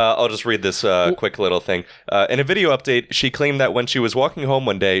 I'll just read this quick little thing. In a video update, she claimed that when she was walking home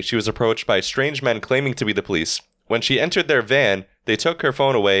one day, she was approached by strange men claiming to be the police. When she entered their van, they took her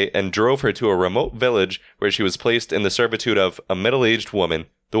phone away and drove her to a remote village where she was placed in the servitude of a middle-aged woman.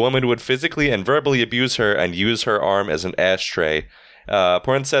 The woman would physically and verbally abuse her and use her arm as an ashtray.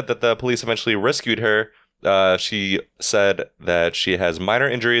 Porn said that the police eventually rescued her. She said that she has minor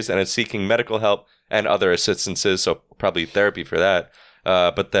injuries and is seeking medical help and other assistances, so probably therapy for that.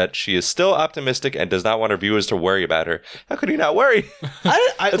 But that she is still optimistic and does not want her viewers to worry about her. How could you not worry?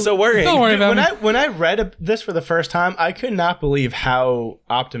 That's so worrying. Don't worry about me. When I read this for the first time, I could not believe how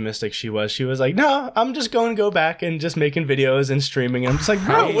optimistic she was. She was like, "No, I'm just going to go back and just making videos and streaming." And I'm just like,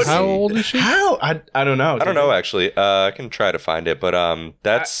 "Bro, how old is she? How? I don't know. I don't know actually. I can try to find it, but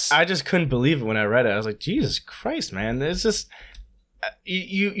that's. I just couldn't believe it when I read it. I was like, Jesus Christ, man! It's just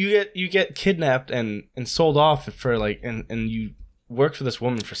you get kidnapped and sold off for like and you work for this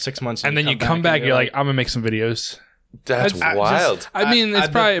woman for 6 months and then you come back, you're like, I'm gonna make some videos. That's wild. I mean,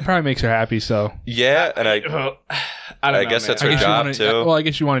 it probably makes her happy. So yeah, and I don't know, guess man. that's her job too. Well, I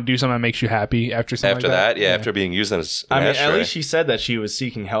guess you want to do something that makes you happy after something after like that. Yeah, after being used as an I mean, ashtray. at least she said that she was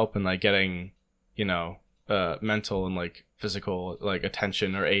seeking help and like getting, mental and like physical like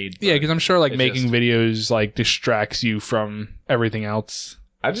attention or aid. Yeah, because I'm sure like it making just- videos like distracts you from everything else.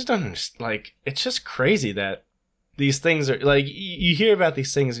 I just don't understand. Like, it's just crazy that these things are like you hear about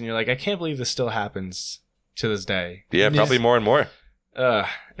these things and you're like, I can't believe this still happens to this day. Yeah, probably more and more.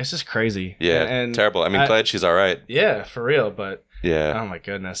 It's just crazy. Yeah, and terrible. I mean, glad she's all right. Yeah, for real. But Yeah. oh my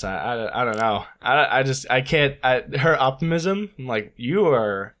goodness, I don't know. I can't. Her optimism. I'm like, you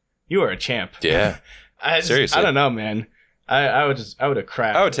are a champ. Yeah. Seriously. I don't know, man. I would have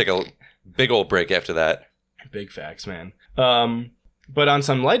crapped. I would take a big old break after that. Big facts, man. But on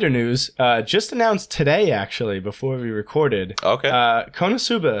some lighter news, just announced today, actually, before we recorded. Okay.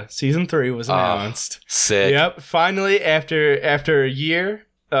 Konosuba Season 3 was announced. Sick. Yep. Finally, after a year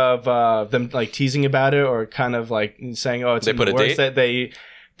of them like teasing about it or kind of like saying, "Oh, it's They in put the a works," date? that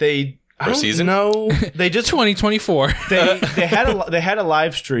they I don't season? know. They just 2024. they had a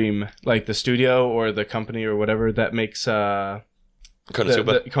live stream, like the studio or the company or whatever that makes Konosuba.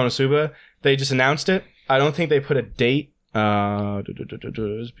 the Konosuba. They just announced it. I don't think they put a date. Being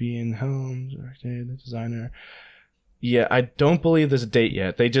Helms, the designer. Yeah, I don't believe there's a date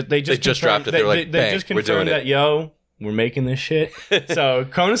yet. They just dropped it. They were like, they bang, just we're confirmed doing that we're making this shit. So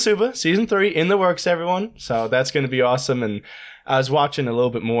Konosuba Season 3 in the works, everyone. So that's going to be awesome. And I was watching a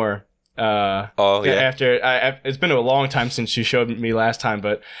little bit more. After it's been a long time since you showed me last time,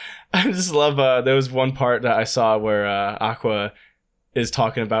 but I just love. There was one part that I saw where Aqua is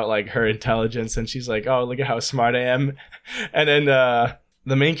talking about like her intelligence, and she's like, "Oh, look at how smart I am," and then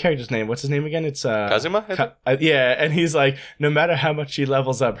the main character's name, what's his name again? It's Kazuma. Yeah, and he's like, no matter how much she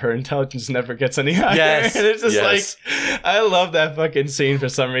levels up, her intelligence never gets any higher. Yes, and it's just yes. like, I love that fucking scene for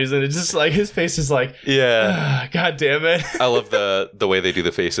some reason. It's just like his face is like, Yeah. God damn it. I love the way they do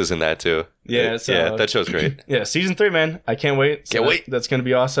the faces in that too. Yeah, Yeah, that show's great. Yeah, Season 3, man. I can't wait. Can't wait. That's going to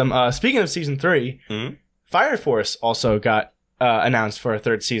be awesome. Speaking of Season 3, Fire Force also got announced for a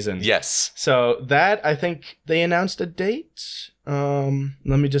third season. Yes. So that, I think they announced a date.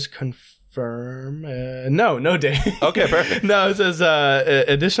 Let me just confirm. No date. Okay, perfect. No, it says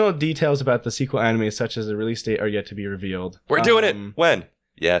additional details about the sequel anime, such as the release date, are yet to be revealed. We're doing it. When?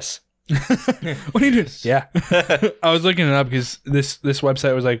 Yes. What are you doing? Yeah. I was looking it up because this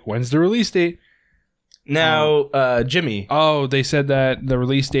website was like, when's the release date? Now, Jimmy. Oh, they said that the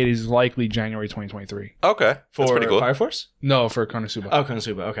release date is likely January 2023. Okay. For That's pretty cool. Fire Force? No, for Konosuba. Oh,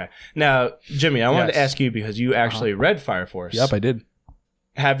 Konosuba. Okay. Now, Jimmy, I wanted to Yes. ask you because you actually read Fire Force. Yep, I did.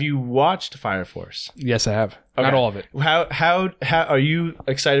 Have you watched Fire Force? Yes, I have. Okay. Not all of it. How are you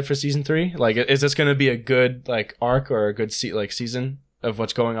excited for season 3? Like, is this going to be a good like arc or a good season of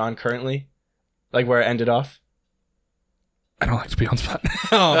what's going on currently, like where it ended off? I don't like to be on spot.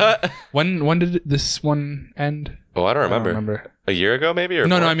 When did this one end? Oh, I don't I remember. don't remember. A year ago, maybe? Or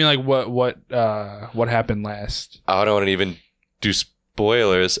No, more? I mean like what happened last? I don't want to even do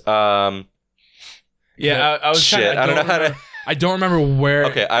spoilers. Yeah, I was Shit, I don't know how to. I don't remember where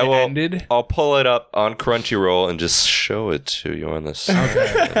Okay, I it will. ended. I'll pull it up on Crunchyroll and just show it to you on this.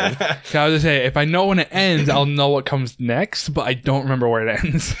 Okay. So I was just say if I know when it ends, I'll know what comes next, but I don't remember where it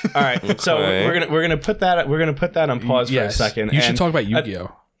ends. All right, so Okay. we're gonna put that on pause for a Yes. second. You should and talk about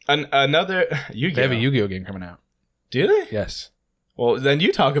Yu-Gi-Oh. Another Yu-Gi-Oh. They have a Yu-Gi-Oh game coming out. Do they? Yes. Well, then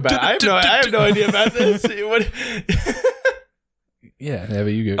you talk about it. I have no idea about this. What? Yeah, they have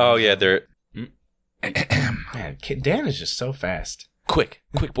a Yu-Gi-Oh. Oh yeah, they're Man, Dan is just so fast. quick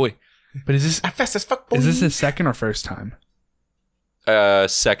boy. But is this Fast as fuck. Boy. is this his second or first time?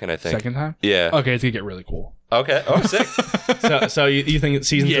 Second, I think. Second time? Yeah. Okay, it's gonna get really cool. Okay. Oh, sick. So you think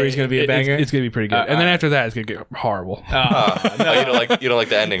season 3 is going to be a banger? It's going to be pretty good. And then after that, it's going to get horrible. No, you don't like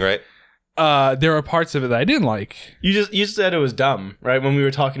the ending, right? There are parts of it that I didn't like. You said it was dumb, right? When we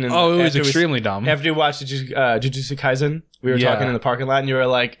were talking. It was extremely dumb. After you watched Jujutsu Kaisen, we were talking in the parking lot, and you were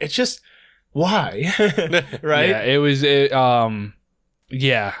like, "It's just why?" Right? Yeah, it was.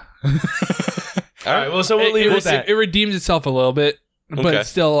 Yeah. All right. Well, so we'll leave it at that. It redeems itself a little bit, but it's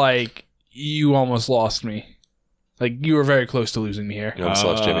still like you almost lost me. Like you were very close to losing me here. You almost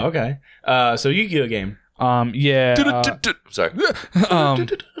lost Jimmy. Okay. So Yu-Gi-Oh game. Yeah. Sorry.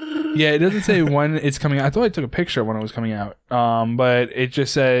 Yeah, it doesn't say when it's coming out. I thought I took a picture when it was coming out. But it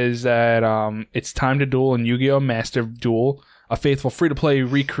just says that it's time to duel in Yu-Gi-Oh! Master Duel, a faithful free-to-play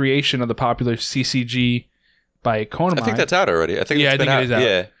recreation of the popular CCG by Konami. I think that's out already. I think it's been out. It is out.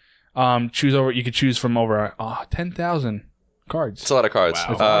 Yeah. You could choose from over 10,000 cards. It's a lot of cards. Wow.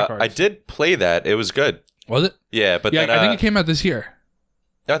 A lot of cards. I did play that. It was good. Was it? Yeah, but Yeah, then, I think it came out this year.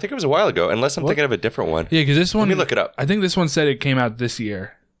 I think it was a while ago, unless I'm thinking of a different one. Yeah, because this one... Let me look it up. I think this one said it came out this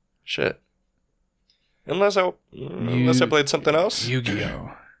year. Shit. Unless I played something else.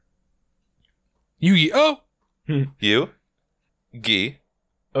 Yu-Gi-Oh! Yu-Gi-Oh! Gi.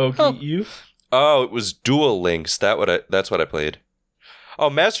 You? Oh, it was Duel Links. That's what I played. Oh,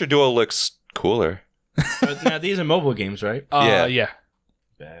 Master Duel looks cooler. Now these are mobile games, right? Yeah.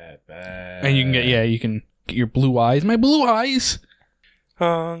 Bad. And you can get your blue eyes. My blue eyes!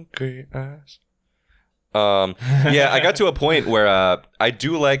 Hungry eyes. Yeah, I got to a point where I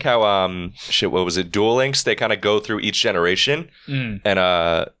do like how what was it? Duel Links, they kind of go through each generation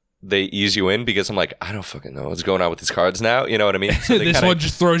and they ease you in because I'm like, I don't fucking know what's going on with these cards now. You know what I mean? So this one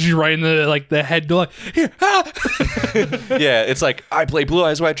just throws you right in the head. Like, here, Yeah, it's like I play Blue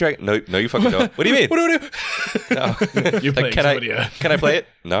Eyes White Dragon. No, you fucking don't. What do you mean? What do I do? No. You play Can I play it?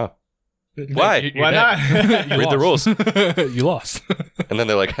 No. Why? Why not? Read the rules. You lost. And then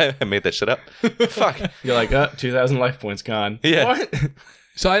they're like, I made that shit up. Fuck. You're like, 2,000 life points gone. Yeah. What?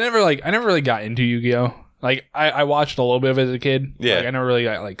 So I never really got into Yu-Gi-Oh. Like I watched a little bit of it as a kid. Yeah. Like, I never really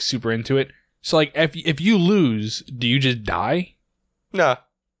got like super into it. So like if you lose, do you just die? No.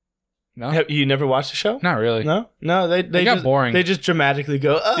 No. You never watched the show? Not really. No. They got just, boring. They just dramatically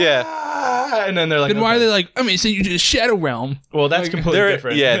go, and then they're like, then why are they like? I mean, so you just Shadow Realm. Well, that's completely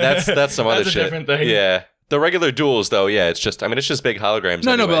different. Yeah, that's some other That's a shit. different thing. Yeah. The regular duels, though, yeah, it's just big holograms.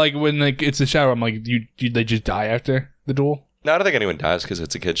 No, anyway. but like when like it's a Shadow Realm, like they just die after the duel. No, I don't think anyone dies because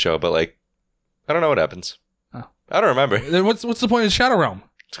it's a kid show. But like, I don't know what happens. Oh. I don't remember. Then what's the point of Shadow Realm?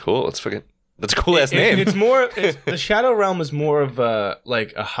 It's cool. That's a cool ass name. It's more. The Shadow Realm is more of a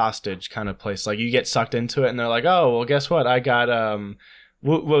hostage kind of place. Like you get sucked into it, and they're like, oh well, guess what? I got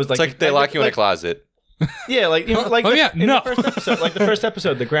what was like? It's like they lock you in a closet. Yeah, like in the first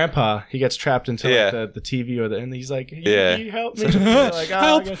episode, the grandpa he gets trapped into like, the TV and he's like, can you help me? Like,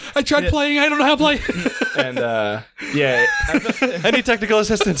 help! I tried playing. I don't know how to play. And I need technical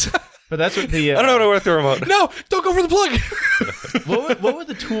assistance. But that's what the I don't know how to work the remote. No, don't go for the plug.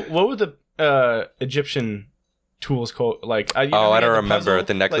 What were the Egyptian tools called? Like I don't remember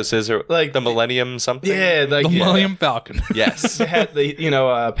the necklaces or like the Millennium something. Yeah, like the Millennium Falcon. Yes, they had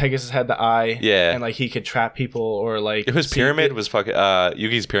Pegasus had the eye. Yeah, and like he could trap people or like his pyramid was fucking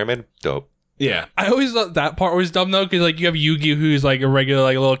Yugi's pyramid. Dope. Yeah, I always thought that part was dumb though, because like you have Yugi who's like a regular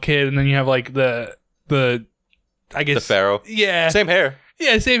like little kid, and then you have like the I guess the pharaoh. Yeah, same hair.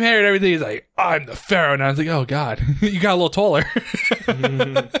 Yeah, same hair and everything. He's like, I'm the pharaoh, and I was like, oh god, you got a little taller.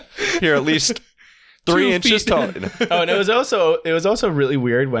 You're at least 3 inches tall. Oh, and it was also really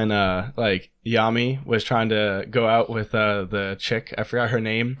weird when like Yami was trying to go out with the chick. I forgot her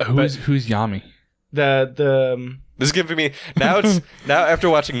name. Who's Yami? This is giving me now after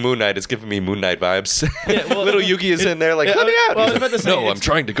watching Moon Knight, it's giving me Moon Knight vibes. Yeah, well, little Yugi is in there like, let me out. Well, I was about to say, no, I'm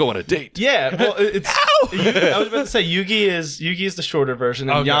trying to go on a date. Yeah, well, it's. I was about to say Yugi is the shorter version,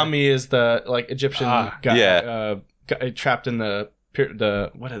 and Yami is the like Egyptian guy. Yeah, trapped in the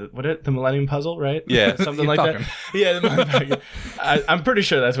the Millennium Puzzle, right? Yeah, something like that. Yeah, I'm pretty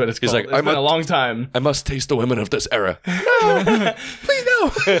sure that's what it's called. It's been a long time. I must taste the women of this era. No, please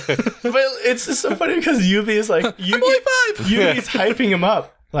no. But it's just so funny because Yugi is like I'm only 5. Yugi's hyping him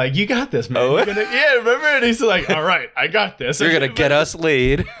up. Like, you got this, man. Remember? And he's like, all right, I got this. You're going to get us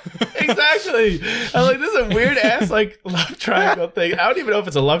laid. Exactly. I'm like, this is a weird ass, like, love triangle thing. I don't even know if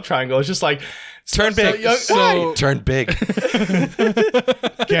it's a love triangle. It's just like, turn big. Turn big.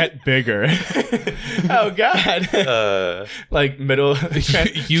 Get bigger. Oh, God. Like, middle.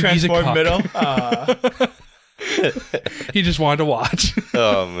 Transform middle. He just wanted to watch.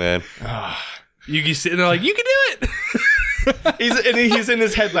 Oh, man. Yugi's sitting there like, you can do it. He's in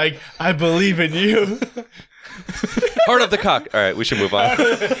his head like, I believe in you. Heart of the cock. All right, we should move on.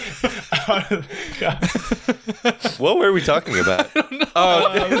 What were we talking about?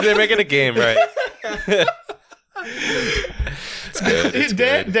 Oh, they're making a game, right? It's good. It's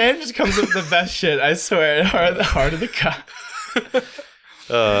good. Dan just comes up with the best shit. I swear. Heart of the cock.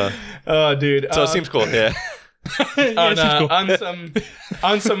 Oh, dude. So it seems cool. Yeah.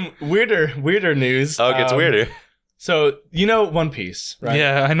 On some weirder news. Oh, it gets weirder. So you know One Piece, right?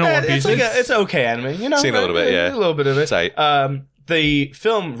 Yeah, I know One Piece. It's okay anime. You know, seen a little bit. Yeah, a little bit of it. Tight. The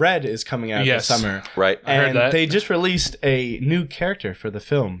film Red is coming out this summer. Right. I heard that. They just released a new character for the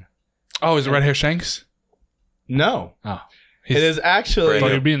film. Oh, is it Red Hair Shanks? No. Oh. It is actually...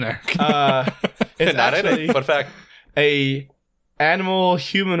 Thought he'd be in there. It's not actually in it. Fun fact. A animal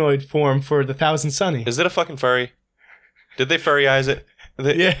humanoid form for the Thousand Sunny. Is it a fucking furry? Did they furryize it?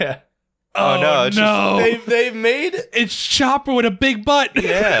 Yeah. Oh, no. It's just, they made... It's Chopper with a big butt.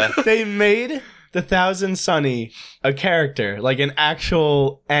 Yeah. They made the Thousand Sunny a character. Like an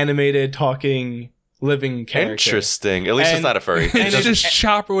actual animated, talking, living character. Interesting. At least it's not a furry. It's just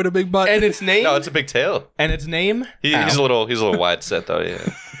Chopper with a big butt. And its name... No, it's a big tail. And its name... He's a little wide set, though,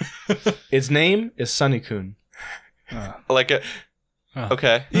 yeah. Its name is Sunny-kun. I like it.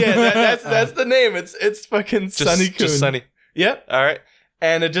 Okay. Yeah, that's the name. It's fucking Sunny-kun. Just Sunny. Yep. All right.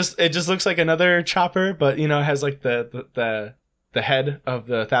 And it just looks like another Chopper, but it has like the head of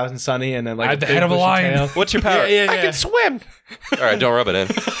the Thousand Sunny, and then like the head of a lion. Tail. What's your power? Yeah. I can swim. All right, don't rub it in.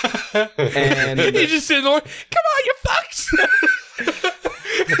 And you just sit there. Come on, you fucks!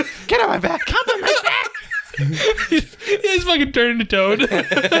 Get on my back. Come on my back. He's fucking turned into Toad.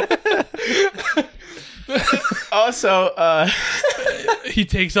 Also, he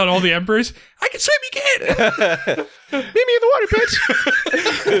takes out all the emperors. I can swim, you can't. Meet me in the water,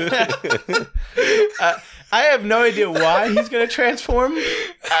 bitch. I have no idea why he's gonna transform. For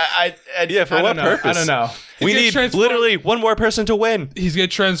what purpose? I don't know. We need literally one more person to win. He's gonna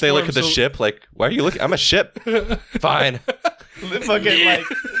transform. They look at the ship like, why are you looking? I'm a ship. Fine. Fucking like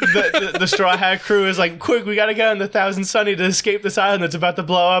the Straw Hat crew is like, quick, we gotta get on the Thousand Sunny to escape this island that's about to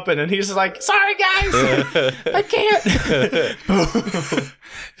blow up, and then he's just like, sorry guys, I can't.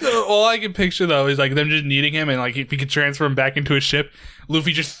 So all I can picture though is like them just needing him, and like if he could transfer him back into a ship,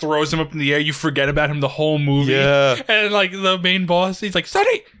 Luffy just throws him up in the air. You forget about him the whole movie. Yeah. And like the main boss, he's like,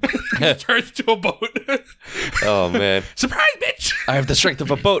 Sunny! He turns into a boat. Oh man. Surprise, bitch! I have the strength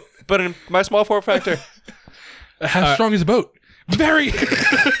of a boat, but in my small form factor. How strong is a boat? Very.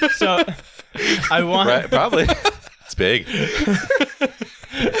 So I want right, probably. It's big.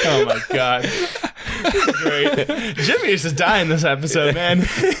 Oh my god. Great. Jimmy is just dying this episode, man.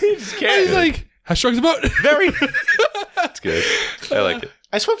 He just can't. He's like, how strong is a boat? Very. It's good. I like it.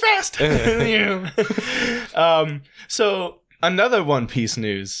 I swim fast. So another One Piece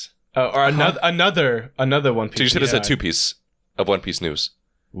news, or another One Piece. So you said it's a 2-piece of One Piece news.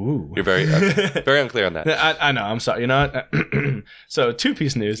 Ooh, you're very unclear on that. I know. I'm sorry. You know what? So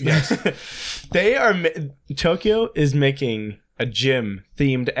 2-piece news. Yes, they are. Tokyo is making a gym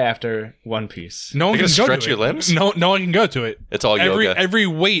themed after One Piece. No one can go stretch to your it. limbs. No one can go to it. It's all yoga. Every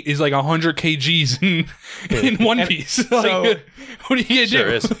weight is like 100 kgs in One Piece. So, like, what are you gonna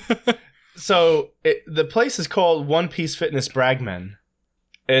do? Is. So the place is called One Piece Fitness Bragman.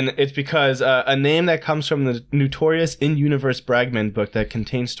 And it's because a name that comes from the notorious in-universe Bragman book that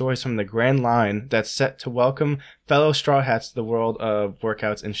contains stories from the Grand Line that's set to welcome fellow Straw Hats to the world of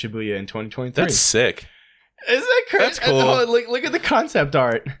workouts in Shibuya in 2023. That's sick. Isn't that crazy? That's cool. Look at the concept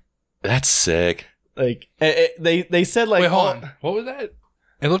art. That's sick. Like they said like. Wait, hold on. What was that?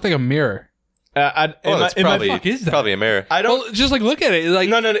 It looked like a mirror. That's probably a mirror. I don't just like look at it. Like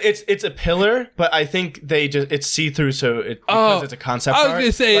no, it's a pillar, but I think it's see through, so because it's a concept art. I was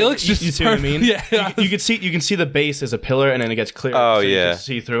gonna say like, it looks just. You see what I mean? Yeah. You can see the base as a pillar, and then it gets clear. Oh so yeah. You can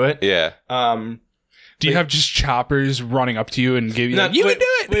see through it. Yeah. Do you have just choppers running up to you and give you you can do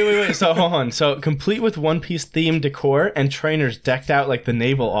it? Wait. So hold on. So complete with One Piece themed decor and trainers decked out like the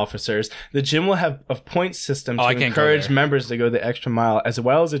naval officers, the gym will have a point system to encourage members to go the extra mile, as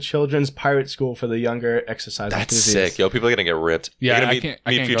well as a children's pirate school for the younger exercise enthusiasts. Sick. Yo, people are gonna get ripped. Yeah, you're gonna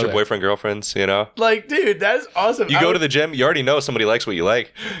meet future boyfriend, girlfriends, you know? Like, dude, that's awesome. You go to the gym, you already know somebody likes what you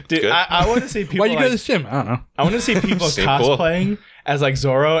like. Dude, I want to see people. Why do you go to the gym? I don't know. I want to see people cosplaying as like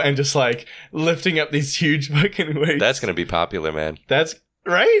Zoro and just like lifting up these huge fucking weights. That's gonna be popular, man. That's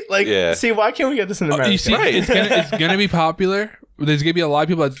right. Like, see, why can't we get this in America? You see, right. it's gonna be popular. There's gonna be a lot of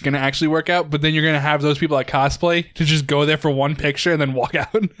people that's gonna actually work out, but then you're gonna have those people that cosplay to just go there for one picture and then walk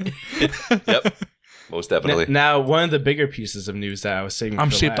out. Yep, most definitely. Now, one of the bigger pieces of news that I was saying, I'm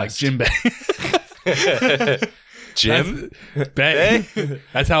shaped like Jinbei. Gym? Bay.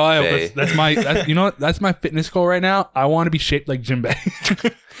 That's how I. Bay. That's my. You know what? That's my fitness goal right now. I want to be shaped like Jim Bay.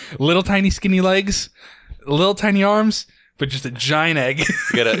 Little tiny legs, little tiny arms, but just a giant egg.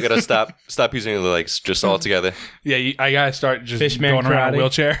 You gotta stop using your legs just all together. Yeah, I gotta start just Fishman going around in a karate.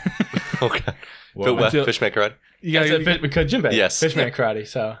 wheelchair. Okay. Whoa. Fishman karate. You gotta, Because Jim Bay. Yes. Fishman karate.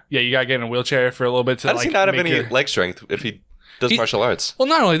 So yeah, you gotta get in a wheelchair for a little bit to How does like. he not have make any your- leg strength if he does martial arts? Well,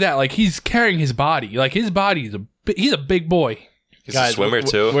 not only that, like he's carrying his body. Like his body's he's a big boy. He's a swimmer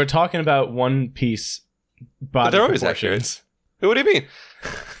too. We're talking about One Piece body. But they're always proportions. accurate. What do you mean?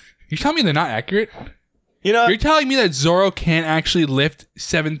 You're telling me they're not accurate? You know, You're telling me that Zoro can't actually lift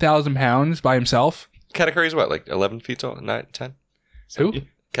 7,000 pounds by himself? Katakuri's what, like 11 feet tall? 9, 10? Who?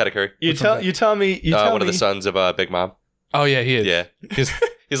 Katakuri. you tell me One of the sons of Big Mom. Oh yeah, he is. Yeah.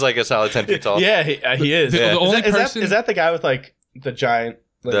 He's like a solid 10 feet tall. Yeah, he is. The only person is that the guy with like the giant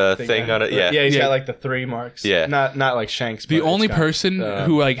like, The thing on it, yeah. Yeah, he's Yeah. got like the 3 marks. Yeah. Not like Shanks. the but only it's got, person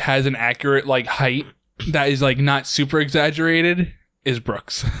who like has an accurate like height that is like not super exaggerated is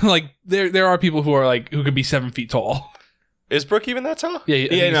Brooks. Like there are people who are like who could be 7 feet tall. Is Brooke even that tall? Yeah, I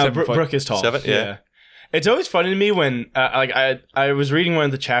think Yeah, he's no, 7 foot. Brooke is tall. 7? Yeah. It's always funny to me when like I was reading one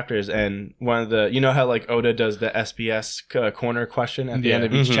of the chapters and one of the you know how like Oda does the SBS corner question at the end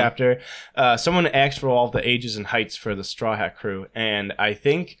of each Mhm. chapter. Someone asked for all the ages and heights for the Straw Hat crew, and I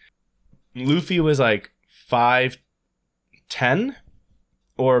think Luffy was like 5'10",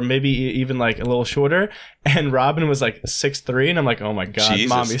 or maybe even like a little shorter, and Robin was like 6'3", and I'm like, oh my god, Jesus.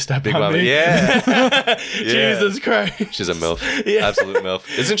 mommy, step Big on mommy. me. Yeah. Jesus Christ, She's a MILF. Yeah. Absolute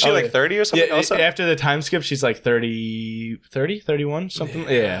MILF. Isn't she Oh, like yeah. 30 or something Yeah, also? after the time skip, she's like 30, 31, something.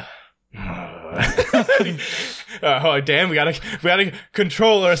 Yeah. Oh damn! We gotta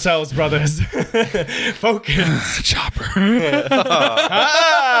control ourselves, brothers. Focus. Chopper.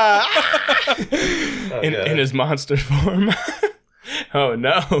 In his monster form. Oh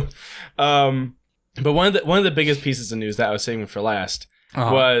no. But one of the biggest pieces of news that I was saving for last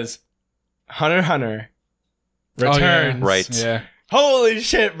was Hunter x Hunter returns. Right. Yeah. Holy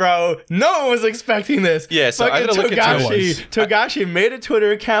shit, bro. No one was expecting this. Yeah, so I Fucking gotta look into it. Togashi made a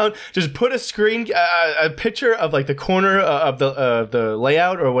Twitter account, just put a picture of like the corner of the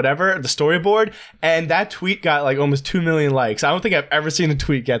layout or whatever, the storyboard, and that tweet got like almost 2 million likes. I don't think I've ever seen a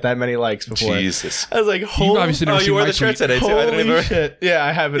tweet get that many likes before. Jesus. I was like, You've obviously never Oh, you seen wore my the shirt tweet. today too. I didn't Holy even. shit! Yeah,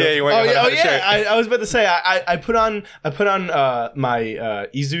 I have it. Yeah, you're wearing a Hunter shirt. I was about to say I put on my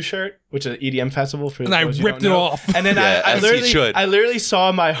Izu shirt, which is an EDM festival for. And I those who ripped don't it know. off. And then Yeah, I as he should. literally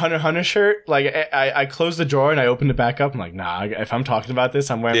saw my Hunter x Hunter shirt. Like I closed the drawer and I opened it back up. I'm like, nah. If I'm talking about this,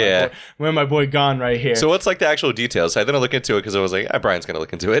 I'm wearing my boy Gon right here. So what's like the actual details? I didn't look into it because I was like, Brian's gonna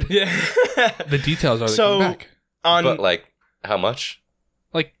look into it. yeah. The details are they So- come back. But like, how much?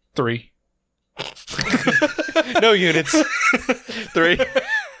 Like 3. No units. 3.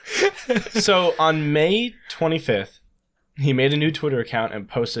 So on May 25th, he made a new Twitter account and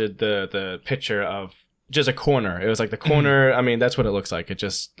posted the picture of just a corner. It was like the corner. I mean, that's what it looks like. It's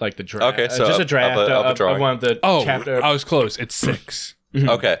just like the draft. Okay, so just a of draft a of drawing. one of the Oh, chapter. I was close. It's 6.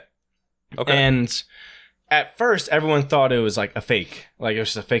 Okay. Okay. And at first, everyone thought it was like a fake, like it was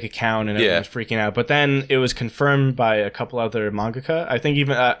just a fake account, and everyone was freaking out. But then it was confirmed by a couple other mangaka. I think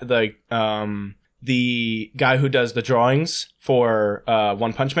even the guy who does the drawings for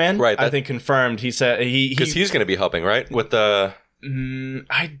One Punch Man, Right, I think confirmed. He said Because he's gonna be helping, right? With the.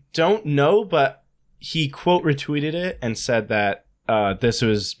 I don't know, but he quote retweeted it and said that this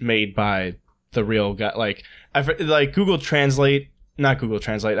was made by the real guy. Like Google Translate. Not Google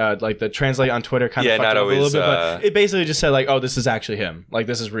Translate, like the Translate on Twitter kind of fucked not it up a little always, bit, but it basically just said like, oh, this is actually him. Like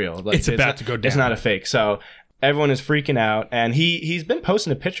this is real. Like, It's about to go down. It's not a fake. So everyone is freaking out, and he's been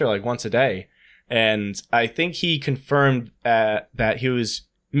posting a picture like once a day, and I think he confirmed that he was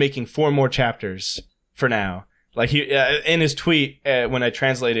making 4 more chapters for now. Like he in his tweet when I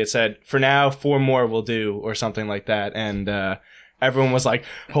translated it said, for now 4 more will do or something like that, and everyone was like,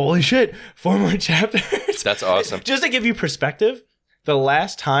 holy shit, 4 more chapters. That's awesome. Just to give you perspective, the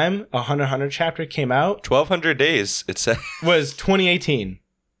last time a Hunter x Hunter chapter came out 1,200 days. It said. was 2018.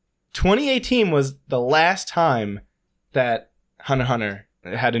 2018 was the last time that Hunter x Hunter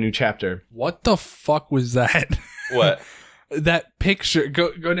had a new chapter. What the fuck was that? What? That picture.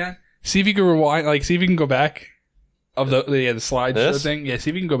 Go down. See if you can rewind. Like, see if you can go back. Of the slideshow This? thing. Yeah, see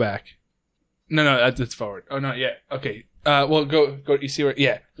if you can go back. No, it's forward. Oh no, yeah. Okay. Well, go. You see where?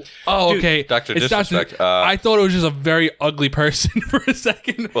 Yeah. Oh, Dude, okay. Dr. It's Disrespect. I thought it was just a very ugly person for a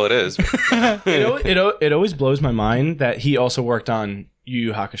second. Well, it is. It always blows my mind that he also worked on Yu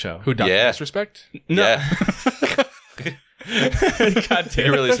Yu Hakusho. Who? Dr. Yeah. Disrespect? No. Yeah. God damn.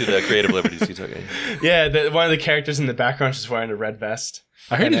 You really see the creative liberties he took. Yeah, one of the characters in the background is wearing a red vest.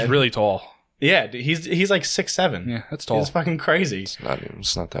 I heard he's really tall. Yeah, dude, he's like 6'7". Yeah, that's tall. He's fucking crazy. It's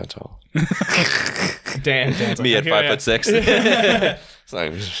not that tall. Dan's Me like, at 5'6".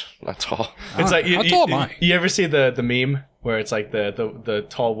 It's not tall. It's like how tall am I? You ever see the meme where it's like the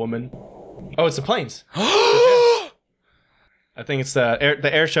tall woman? Oh, it's the planes. I think it's the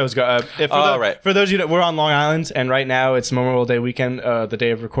air shows go. Right. For those of you that we're on Long Island, and right now it's Memorial Day weekend, the day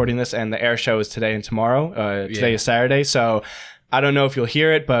of recording this, and the air show is today and tomorrow. Today is Saturday, so I don't know if you'll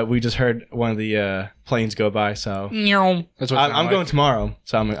hear it, but we just heard one of the planes go by. So that's what I'm going tomorrow,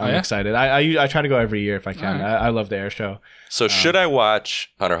 so I'm excited. I try to go every year if I can. Right. I love the air show. So should I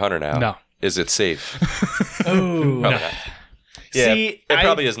watch Hunter x Hunter now? No. Is it safe? Oh. Yeah, see, it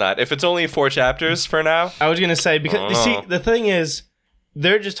probably is not. If it's only 4 chapters for now. I was going to say, because you see, the thing is,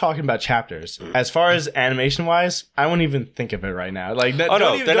 they're just talking about chapters. As far as animation-wise, I won't even think of it right now. Like, they're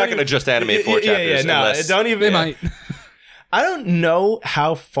not going to just animate 4 chapters. No, don't even. They might. I don't know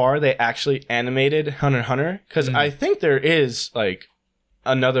how far they actually animated Hunter x Hunter, because I think there is, like,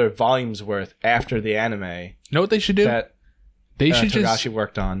 another volume's worth after the anime. Know what they should do? That they should Togashi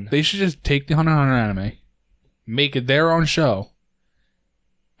worked on. They should just take the Hunter x Hunter anime, make it their own show.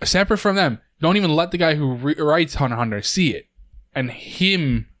 Separate from them. Don't even let the guy who writes Hunter x Hunter see it. And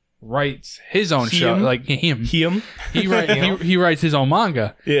him writes his own show. Like him. He writes his own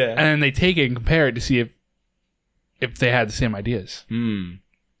manga. Yeah. And then they take it and compare it to see if they had the same ideas.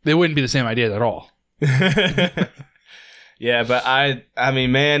 They wouldn't be the same ideas at all. Yeah, but I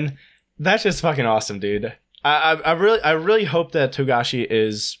mean, man, that's just fucking awesome, dude. I really hope that Togashi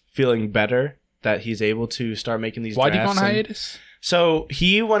is feeling better, that he's able to start making these Why drafts. did he go on hiatus? So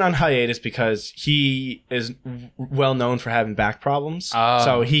he went on hiatus because he is well known for having back problems.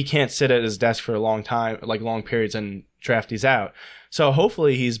 So he can't sit at his desk for a long time, like long periods, and draft these out. So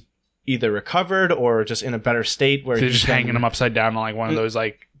hopefully he's either recovered or just in a better state where he's just hanging them upside down on like one of those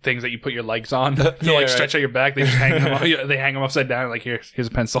like things that you put your legs on to stretch out your back. They just hang them. They hang them upside down. Like here's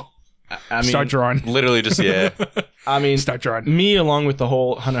a pencil. I mean, start drawing. Literally just I mean, start drawing. Me along with the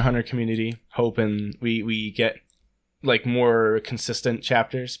whole Hunter x Hunter community, hoping we get like more consistent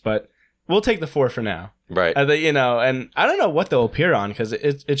chapters, but we'll take the 4 for now. Right. And I don't know what they'll appear on because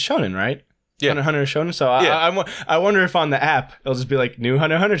it's shonen, right? Yeah. Hunter x Hunter is shonen. So I wonder if on the app it'll just be like new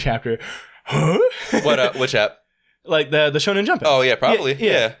Hunter x Hunter chapter. Huh? What? Which app? Like the Shonen Jump app. Oh yeah, probably.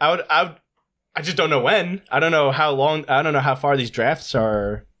 Yeah. I just don't know when. I don't know how long. I don't know how far these drafts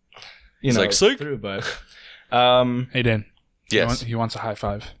are. It's like through, but hey Dan. Yes. He wants a high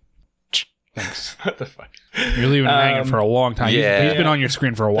five. Thanks. What the fuck? You're leaving him hanging for a long time. Yeah. He's been on your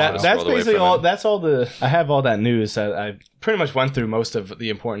screen for a while. That's basically all. That's all I have all that news. I pretty much went through most of the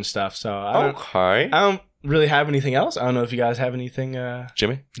important stuff. So I don't really have anything else. I don't know if you guys have anything.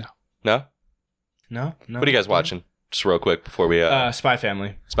 Jimmy? No. What are you guys watching? Just real quick before we. Spy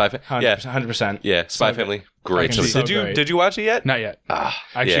Family. Spy Family. 100%. Yeah. Spy Family. Great show. Did you watch it yet? Not yet. I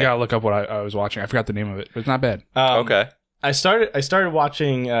actually gotta look up what I was watching. I forgot the name of it, but it's not bad. Okay. I started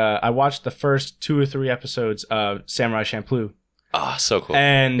watching. I watched the first 2 or 3 episodes of Samurai Champloo. Ah, so cool.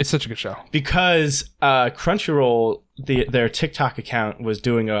 And it's such a good show because Crunchyroll, their TikTok account was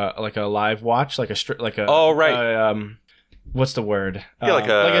doing a live watch, like a. Oh right. What's the word? Yeah,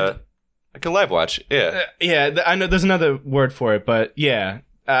 like a live watch. Yeah. I know there's another word for it, but yeah,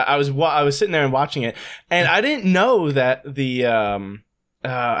 I was sitting there and watching it, and I didn't know that the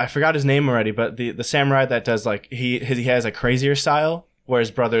I forgot his name already, but the samurai that does like he has a crazier style, where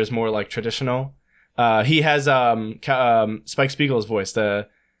his brother is more like traditional. He has Spike Spiegel's voice.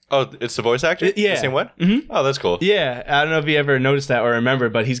 It's the voice actor. Yeah, the same one. Mm-hmm. Oh, that's cool. Yeah, I don't know if you ever noticed that or remember,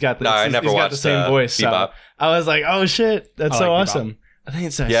 but he's got I never he's watched got the same voice. Bebop. So I was like, oh shit, that's so awesome. I think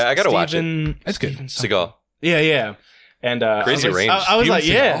it's I gotta watch it. It's good. Seagal. Yeah. And crazy range. I was like,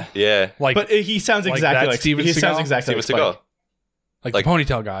 Seagal. Yeah. Like, but he sounds exactly like Steven he Seagal? sounds exactly Steven like Seagal. Spike. Like the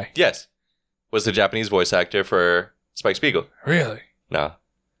ponytail guy. Yes. Was the Japanese voice actor for Spike Spiegel. Really? No.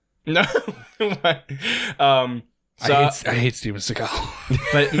 No. I hate Steven Seagal.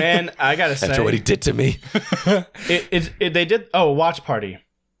 But man, I gotta say, after what he did to me, they did. Oh, Watch Party.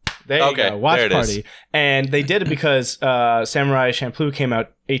 There you go, Watch Party, and they did it because Samurai Champloo came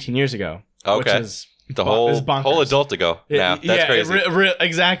out 18 years ago. Okay, which is the whole adult ago. Now that's crazy.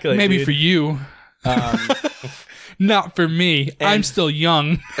 Exactly. Maybe dude. for you. Not for me. I'm still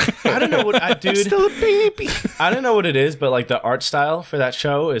young. I don't know what dude. I'm still a baby. I don't know what it is, but like the art style for that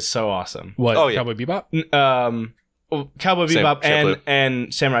show is so awesome. What? Oh, yeah. Cowboy Bebop? Cowboy Bebop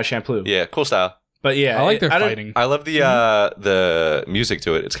and Samurai Champloo. Yeah, cool style. But yeah, I like their fighting. I love the music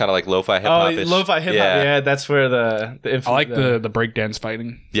to it. It's kind of like lo-fi hip hop. Lo-fi hip hop. Yeah, that's where the I like the breakdance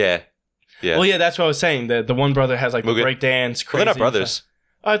fighting. Yeah. Well, yeah, that's what I was saying. The one brother has like the breakdance. Well, they're not brothers.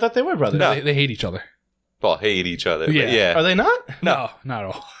 Oh, I thought they were brothers. No, they hate each other. Well, hate each other. Yeah. Yeah. Are they not? No, not at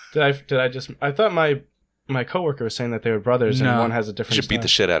all. Did I just? I thought my coworker was saying that they were brothers, and one has a different. You should beat the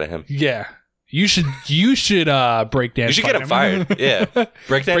shit out of him. Yeah. You should breakdance. You should get him fired. Yeah,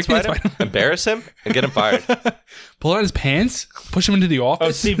 breakdance fight him, embarrass him, and get him fired. Pull out his pants, push him into the office.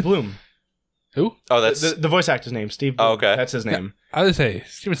 Oh, Steve Bloom. Who? Oh, that's the voice actor's name. Steve Bloom. Oh, okay. That's his name. I would say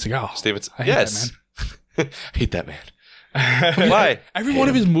Steven Seagal. I hate that man. Hate that man. Why? Every one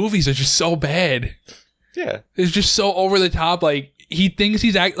of his movies are just so bad. Yeah. It's just so over the top. Like, he thinks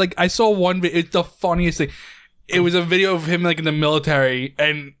he's like, I saw one, it's the funniest thing. It was a video of him like in the military,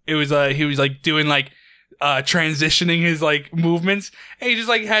 and it was he was like doing like transitioning his like movements, and he just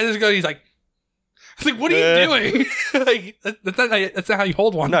like has this go. He's like, it's like, what are you doing? Like that's not how you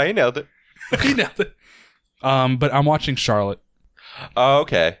hold one. No, you nailed it. He nailed it. But I'm watching Charlotte. Oh,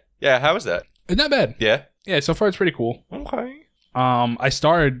 okay. Yeah, how was that? It's not bad. Yeah. Yeah, so far it's pretty cool. Okay. I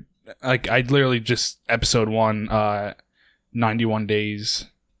started I literally just episode 1, 91 days.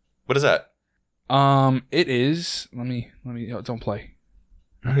 What is that? It is. Let me. Don't play.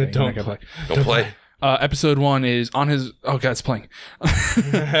 Okay, don't play. Episode 1 is on his. Oh God, it's playing.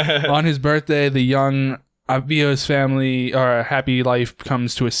 On his birthday, the young Avio's family or happy life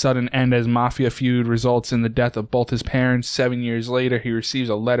comes to a sudden end as mafia feud results in the death of both his parents. 7 years later, he receives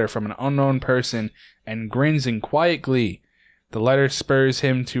a letter from an unknown person and grins in quiet glee. The letter spurs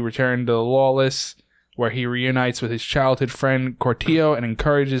him to return to Lawless, where he reunites with his childhood friend Cortillo and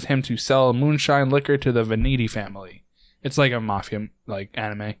encourages him to sell moonshine liquor to the Veneti family. It's like a mafia like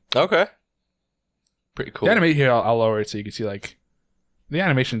anime. Okay. Pretty cool. The anime here, I'll lower it so you can see like the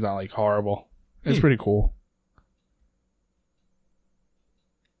animation's not like horrible. It's pretty cool.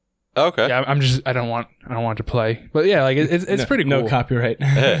 Okay. Yeah, I don't want to play, but yeah, like it's pretty cool. No copyright.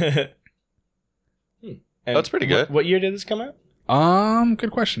 That's pretty good. What year did this come out?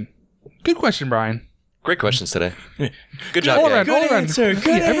 Good question. Good question, Brian. Great questions today. Good job, All guys. around. Good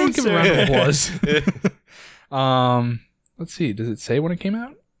Yeah, everyone answer. give a round of applause. Let's see. Does it say when it came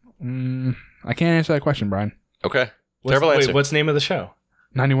out? I can't answer that question, Brian. Okay. Terrible answer. What's the name of the show?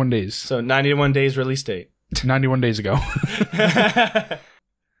 91 days. So 91 days release date. 91 days ago.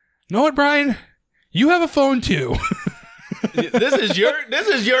 Know what, Brian? You have a phone too. This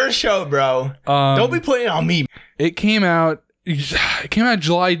is your show, bro. Don't be putting it on me. It came out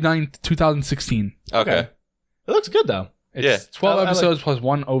July 9th, 2016. Okay. It looks good though. It's 12 episodes plus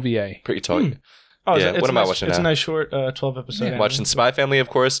 1 OVA. Pretty tall. Oh, Yeah, what am I nice, watching It's now? a nice short 12 episode. Watching Spy Family, of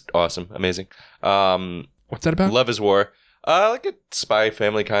course. Awesome. Amazing. What's that about? Love is War. Like a spy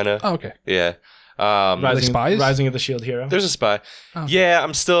family kind of. Oh, okay. Yeah. they spies? Rising of the Shield Hero. There's a spy. Oh. Yeah,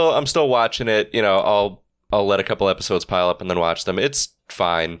 I'm still watching it. You know, I'll let a couple episodes pile up and then watch them. It's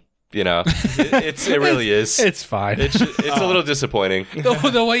fine. You know, it really is. It's fine. It's a little disappointing.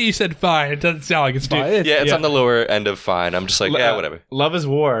 The way you said fine, it doesn't sound like it's fine. Yeah, it's on the lower end of fine. I'm just like, yeah, whatever. Love is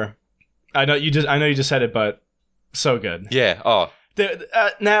War. I know you just said it, but so good. Yeah. Oh.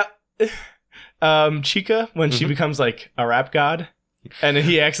 Now, Chica, when she becomes like a rap god, and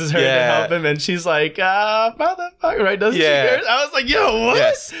he asks her to help him, and she's like, motherfucker, right? Doesn't she? I was like, yo, what?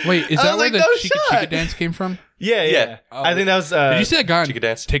 Yes. Wait, is that where like, the no Chica shot. Chica dance came from? Yeah. Oh. I think that was. Did you see that guy on Chica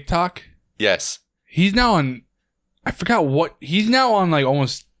dance? TikTok? Yes. He's now on. I forgot what. He's now on like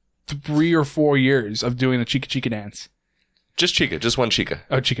almost 3 or 4 years of doing the Chica Chica dance. Just Chica. Just one Chica.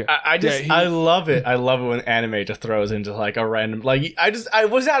 Oh, Chica. I love it. I love it when anime just throws into like a random I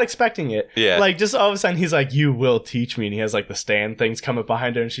was not expecting it. Yeah. Like just all of a sudden he's like, "You will teach me," and he has like the stand things coming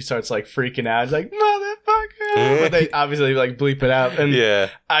behind her, and she starts like freaking out. He's like, "Motherfucker!" But they obviously like bleep it out, and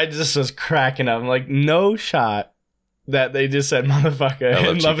I just was cracking up. I'm like, no shot that they just said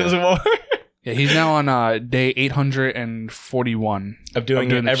 "motherfucker" in Love is War. Yeah, he's now on day 841 of doing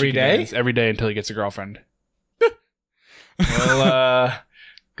it the every Chica day. dance every day until he gets a girlfriend. Well,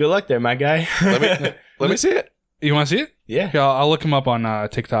 good luck there, my guy. Let me see it. You want to see it? Yeah. I'll look him up on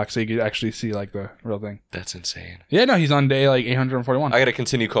TikTok so you can actually see like the real thing. That's insane. Yeah, no, he's on day like 841. I gotta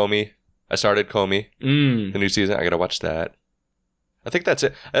continue Comey. I started Comey, the Mm. new season. I gotta watch that. I think that's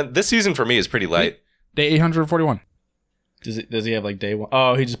it. And this season for me is pretty light. Day 841. Does he have like day one?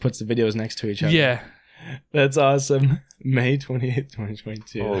 Oh, he just puts the videos next to each other. Yeah. That's awesome. May 28th,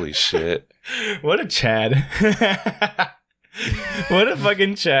 2022. Holy shit. What a Chad. What a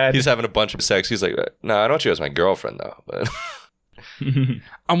fucking Chad. He's having a bunch of sex. He's like, no, I don't want you as my girlfriend though. But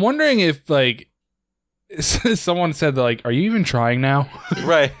I'm wondering if like someone said that, like, are you even trying now?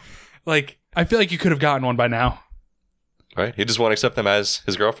 right. Like, I feel like you could have gotten one by now. Right? He just won't accept them as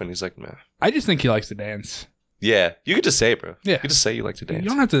his girlfriend. He's like, nah. I just think he likes to dance. Yeah, you could just say it, bro. Yeah. You could just say you like to dance. You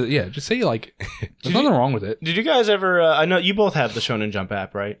don't have to, just say you like it. There's nothing wrong with it. Did you guys ever? I know you both have the Shonen Jump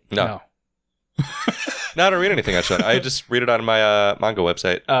app, right? No. No, I don't read anything on Shonen. I just read it on my manga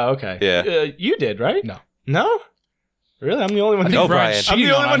website. Oh, okay. Yeah. You did, right? No. No? Really? I'm the only one who... No, Brian. I'm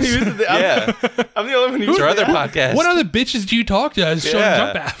the only one who uses the... Yeah. I'm the only one who It's uses our other the app. podcast. What other bitches do you talk to as Shonen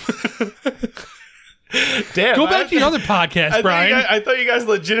Yeah. Jump app? Damn. Go back to your other podcast, Brian. I thought you guys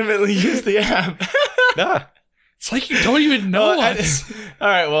legitimately used the app. Nah. It's like you don't even know Well, us. All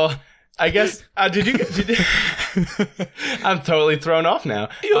right, well, I guess... Did you... I'm totally thrown off now.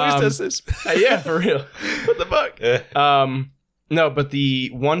 He always does this. Yeah, for real. What the fuck? Yeah. No, but the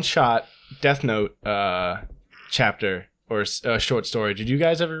one-shot Death Note chapter or short story. Did you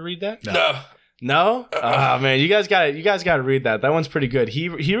guys ever read that? No. No? Oh man, you guys got to read that. That one's pretty good. He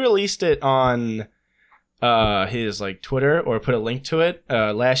released it on his like Twitter or put a link to it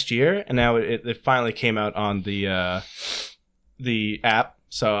last year, and now it finally came out on the app.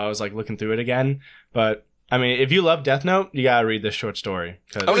 So I was like looking through it again, but I mean, if you love Death Note, you gotta read this short story.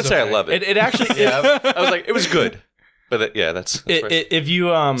 I wouldn't say I love it. It actually, Yeah, I was like, it was good. But that's right. if you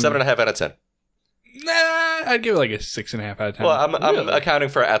 7.5 out of 10. Nah, I'd give it like a 6.5 out of 10. Well, I'm Really? accounting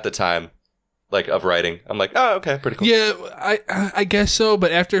for at the time, like of writing. I'm like, oh, okay, pretty cool. yeah, I guess so.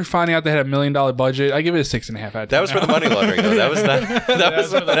 But after finding out they had $1 million budget, I give it a 6.5 out of 10. That was for the money laundering, though. That was not. That was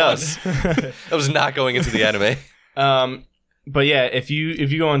something else. else. That was not going into the anime. But yeah, if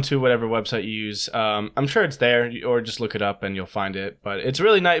you go onto whatever website you use, I'm sure it's there, or just look it up and you'll find it. But it's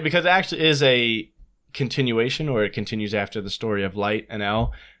really nice because it actually is a continuation, or it continues after the story of Light and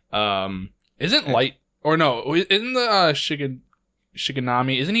L. Isn't Light or no? Isn't the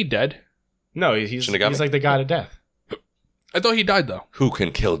Shiganami? Isn't he dead? No, he's Shinigami? like the god of death. I thought he died though. Who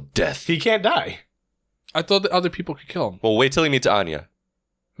can kill death? He can't die. I thought that other people could kill him. Well, wait till he meets Anya.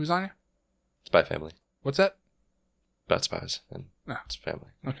 Who's Anya? Spy Family. What's that? About spies and Oh. it's family.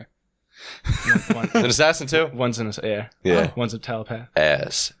 Okay. An assassin too. One's in yeah. Yeah. One's a telepath.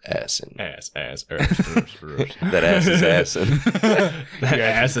 Ass. Ass. That ass is ass. That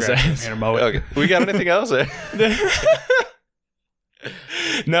ass is ass. Okay. We got anything else?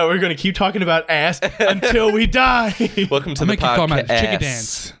 No, we're gonna keep talking about ass until we die. Welcome to I'm the gonna keep talking about the podcast. chicken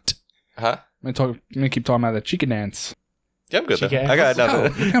dance. Huh? I'm gonna keep talking about the chicken dance. Yeah, I'm good. Though. Chicken I got Oh, another.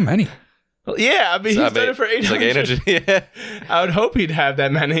 look how many. Well, yeah, I mean, he's done it for 800. It's like 800. Yeah. I would hope he'd have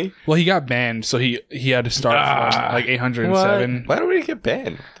that many. Well, he got banned, so he had to start from like 807. Why would he get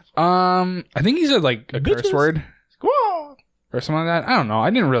banned? I think he said like a curse Bitches. word Squaw. or something like that. I don't know.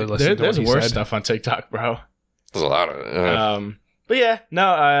 I didn't really listen to There's what he worse said. stuff on TikTok, bro. There's a lot of But yeah, no,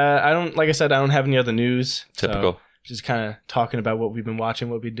 I don't. Like I said, I don't have any other news. typical. So just kind of talking about what we've been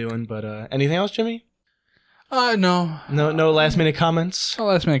watching, what we're doing. But anything else, Jimmy? No. No last minute comments No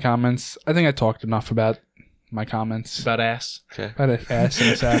last minute comments. I think I talked enough about my comments. about ass. Okay. About ass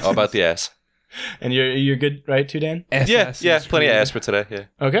and assassin. All about the ass. And you're good, right, too, Dan? Yeah, plenty of ass for today. Yeah.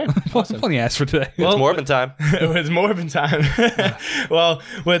 Okay. Plenty of ass for today. Well, It's Morbin time. It was Morbin time. Well,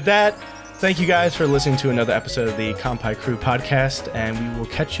 with that, thank you guys for listening to another episode of the Kampai Crew podcast, and we will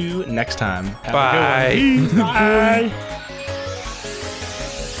catch you next time. Have a good one. Bye. Bye.